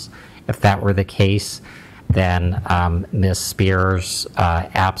firms. If that were the case, then Ms. Spear's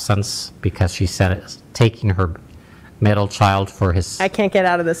absence, because she said taking her middle child for his... I can't get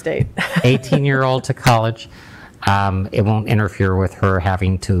out of the state. 18-year-old to college, it won't interfere with her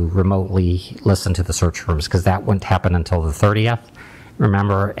having to remotely listen to the search firms, because that wouldn't happen until the 30th.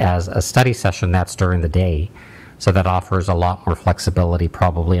 Remember, as a study session, that's during the day. So that offers a lot more flexibility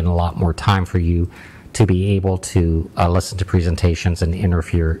probably and a lot more time for you to be able to listen to presentations and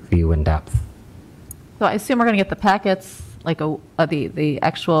interview in depth. So I assume we're going to get the packets, like the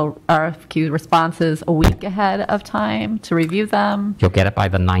actual RFQ responses, a week ahead of time to review them? You'll get it by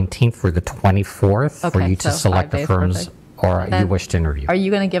the 19th or the 24th for you to select the firms or you wish to interview. Are you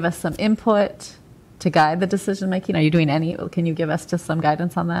going to give us some input to guide the decision making? Are you doing can you give us just some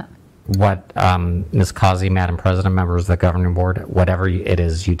guidance on that? What Ms. Causey, Madam President, members of the governing board, whatever it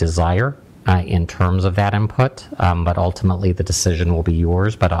is you desire, in terms of that input, but ultimately the decision will be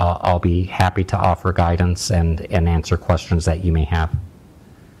yours. But I'll be happy to offer guidance and answer questions that you may have.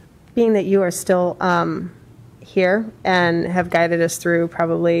 Being that you are still here and have guided us through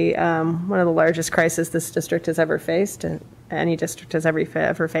probably one of the largest crises this district has ever faced, and any district has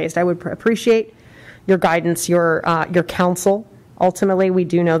ever faced, I would appreciate your guidance, your counsel. Ultimately, we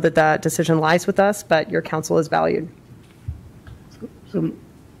do know that that decision lies with us, but your counsel is valued. So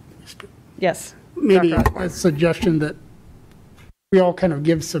yes. Maybe Dr. a suggestion that we all kind of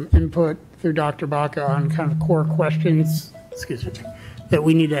give some input through Dr. Baca on kind of core questions, excuse me, that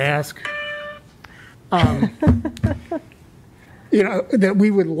we need to ask. You know, that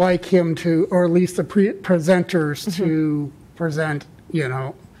we would like him to, or at least the presenters to present, you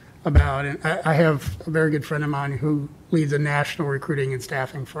know, about. And I have a very good friend of mine who leads a national recruiting and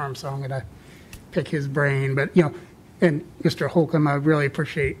staffing firm, so I'm going to pick his brain. But, you know, and Mr. Holcomb, I really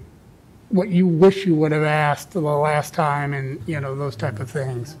appreciate what you wish you would have asked the last time, and, you know, those type of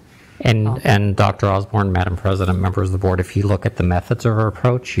things. And Dr. Osborne, Madam President, members of the board, if you look at the methods of our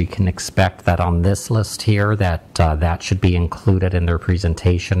approach, you can expect that on this list here that that should be included in their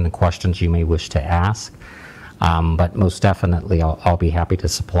presentation, the questions you may wish to ask. But most definitely, I'll be happy to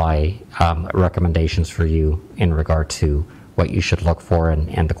supply recommendations for you in regard to what you should look for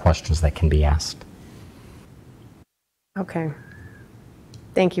and the questions that can be asked. Okay.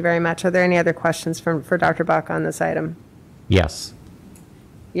 Thank you very much. Are there any other questions for Dr. Baca on this item? Yes.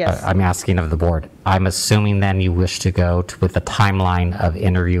 Yes. I'm asking of the board. I'm assuming then you wish to go with the timeline of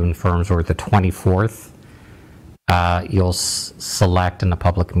interviewing firms, or the 24th. You'll select in a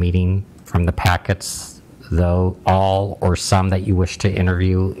public meeting from the packets, though, all or some that you wish to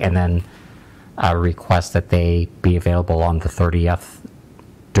interview, and then request that they be available on the 30th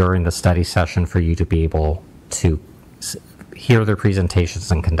during the study session for you to be able to hear their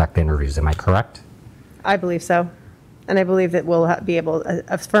presentations and conduct interviews. Am I correct? I believe so. And I believe that we'll be able,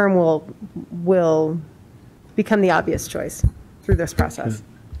 a firm will become the obvious choice through this process.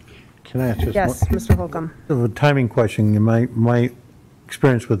 Can I ask just Yes, Mr. Holcomb. a timing question? My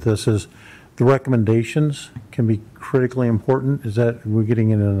experience with this is the recommendations can be critically important. Is that we're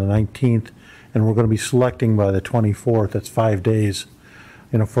getting in on the 19th, and we're going to be selecting by the 24th. That's 5 days,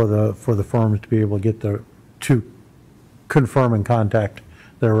 you know, for the firms to be able to get to confirm and contact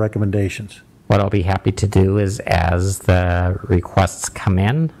their recommendations. What I'll be happy to do is, as the requests come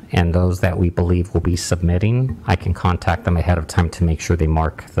in and those that we believe will be submitting, I can contact them ahead of time to make sure they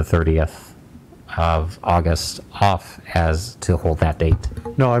mark the 30th of August off as to hold that date.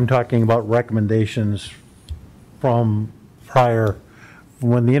 No, I'm talking about recommendations from prior,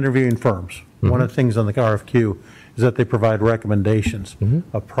 when the interviewing firms. One of the things on the RFQ is that they provide recommendations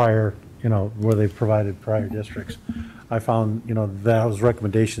of prior, you know, where they've provided prior districts. I found, you know, those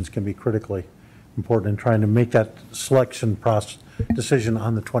recommendations can be critically important in trying to make that selection process decision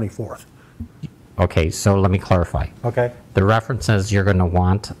on the 24th. Okay, so let me clarify. Okay. The references you're going to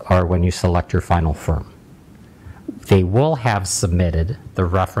want are when you select your final firm. They will have submitted the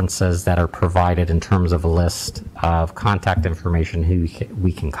references that are provided in terms of a list of contact information who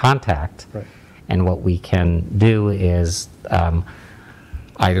we can contact. Right. And what we can do is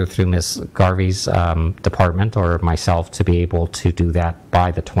either through Ms. Garvey's department or myself to be able to do that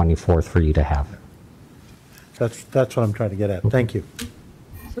by the 24th for you to have. That's what I'm trying to get at. Thank you.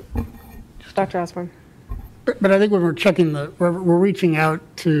 Dr. Osborne. But I think when we're checking we're reaching out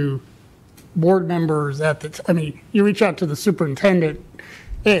to board members I mean, you reach out to the superintendent.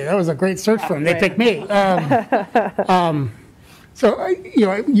 Hey, that was a great search firm. They picked me. So, you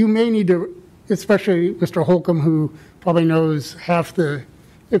know, you may need to, especially Mr. Holcomb, who probably knows half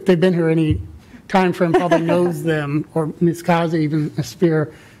if they've been here any time frame, probably knows them, or Ms. Kazi, even Ms.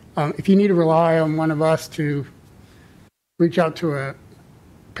 Spear. If you need to rely on one of us to reach out to a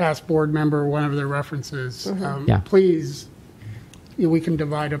past board member, one of their references, please, you know, we can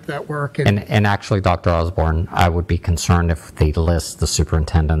divide up that work. And actually, Dr. Osborne, I would be concerned if they list the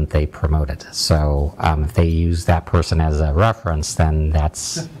superintendent they promoted. So if they use that person as a reference, then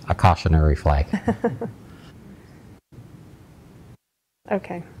that's a cautionary flag.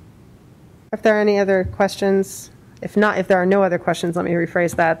 Okay. If there are any other questions, if there are no other questions, let me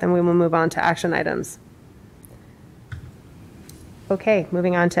rephrase that, then we will move on to action items. Okay,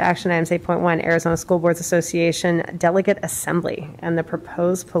 moving on to action items 8.1, Arizona School Boards Association Delegate Assembly and the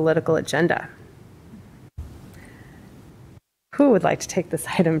proposed political agenda. Who would like to take this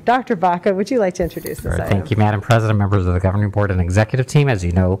item? Dr. Baca, would you like to introduce this item? Thank you, Madam President, members of the Governing Board and Executive Team. As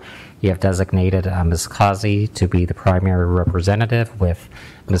you know, you have designated Ms. Kazi to be the primary representative with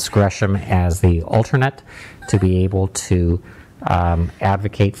Ms. Gresham as the alternate to be able to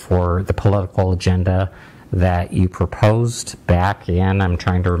advocate for the political agenda that you proposed back in, I'm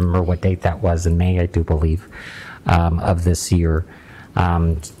trying to remember what date that was, in May, I do believe, of this year.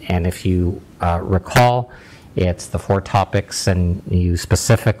 And if you recall, it's the 4 topics, and you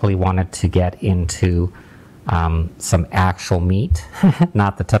specifically wanted to get into some actual meat,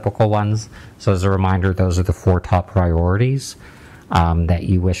 not the typical ones. So as a reminder, those are the 4 top priorities that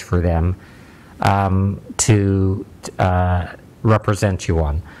you wish for them to represent you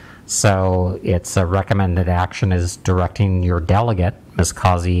on. So it's a recommended action is directing your delegate, Ms.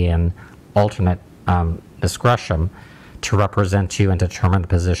 Kazi, and alternate Ms. Gresham, to represent you and determine the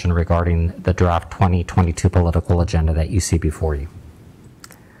position regarding the draft 2022 political agenda that you see before you.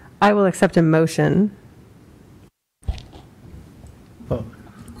 I will accept a motion.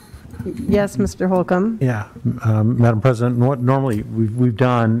 Yes, Mr. Holcomb. Yeah, Madam President, what normally we've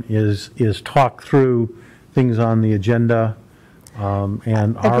done is talk through things on the agenda,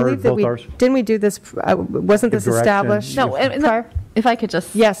 and I believe that didn't we do this, wasn't this established? No, if I could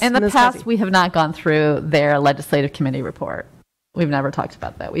just. Yes, in the Ms. past, Kazi. we have not gone through their legislative committee report. We've never talked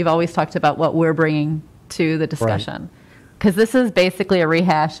about that. We've always talked about what we're bringing to the discussion. Because this is basically a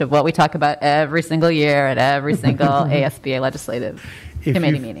rehash of what we talk about every single year at every single ASBA legislative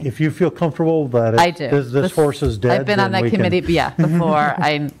committee meeting. If you feel comfortable that I do. This horse is dead, I've been on then that we committee, can... before.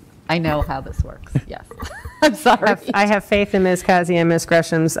 I know how this works. Yes. I'm sorry. I have faith in Ms. Kazi and Ms.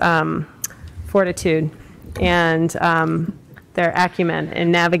 Gresham's fortitude and their acumen in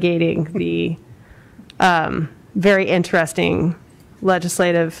navigating the very interesting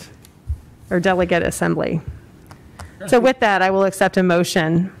legislative or delegate assembly. So with that, I will accept a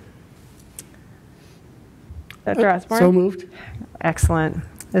motion. Dr. Osborne? So moved. Excellent.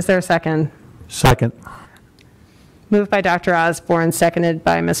 Is there a second? Second. Moved by Dr. Osborne, seconded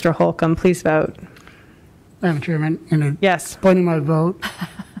by Mr. Holcomb. Please vote. Madam Chairman, in yes. explaining my vote,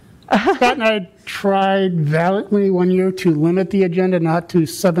 Scott and I tried valiantly one year to limit the agenda not to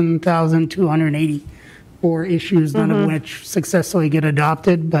 7,284 issues, none of which successfully get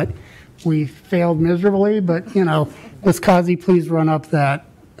adopted, but we failed miserably. But, you know, Ms. Kazi, please run up that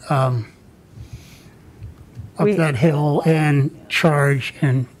that hill and charge,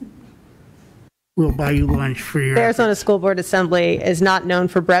 and we'll buy you lunch for your The Arizona School Board Assembly is not known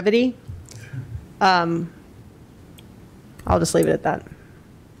for brevity. I'll just leave it at that.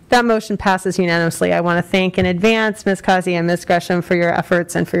 That motion passes unanimously. I want to thank in advance Ms. Kazi and Ms. Gresham for your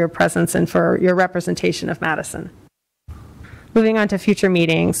efforts and for your presence and for your representation of Madison. Moving on to future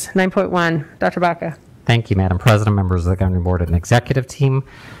meetings. 9.1, Dr. Baca. Thank you, Madam President, members of the Governing Board and Executive Team.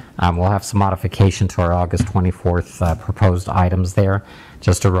 We'll have some modification to our August 24th proposed items there.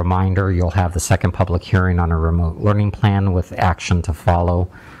 Just a reminder, you'll have the second public hearing on a remote learning plan with action to follow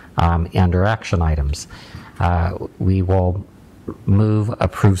under action items. We will move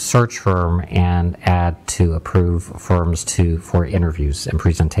approve search firm and add to approve firms for interviews and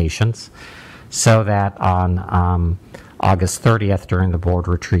presentations, so that on August 30th during the board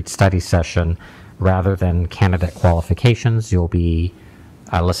retreat study session, rather than candidate qualifications, you'll be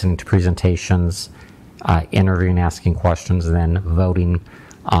listening to presentations, interviewing, asking questions, and then voting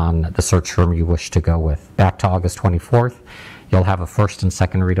on the search firm you wish to go with. Back to August 24th, you'll have a first and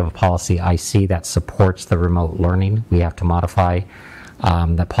second read of a policy IC that supports the remote learning. We have to modify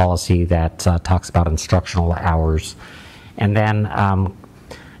the policy that talks about instructional hours. And then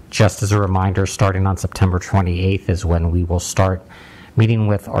just as a reminder, starting on September 28th is when we will start meeting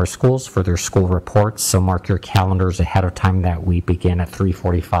with our schools for their school reports. So mark your calendars ahead of time that we begin at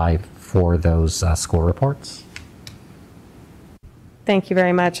 3:45 for those school reports. Thank you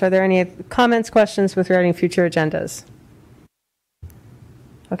very much. Are there any comments, questions regarding future agendas?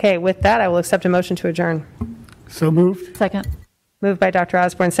 Okay, with that, I will accept a motion to adjourn. So moved. Second. Moved by Dr.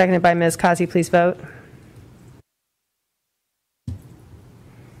 Osborne, seconded by Ms. Kazi. Please vote.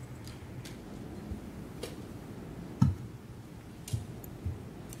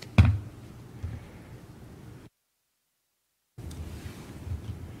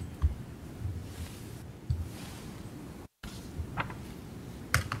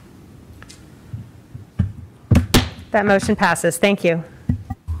 That motion passes. Thank you.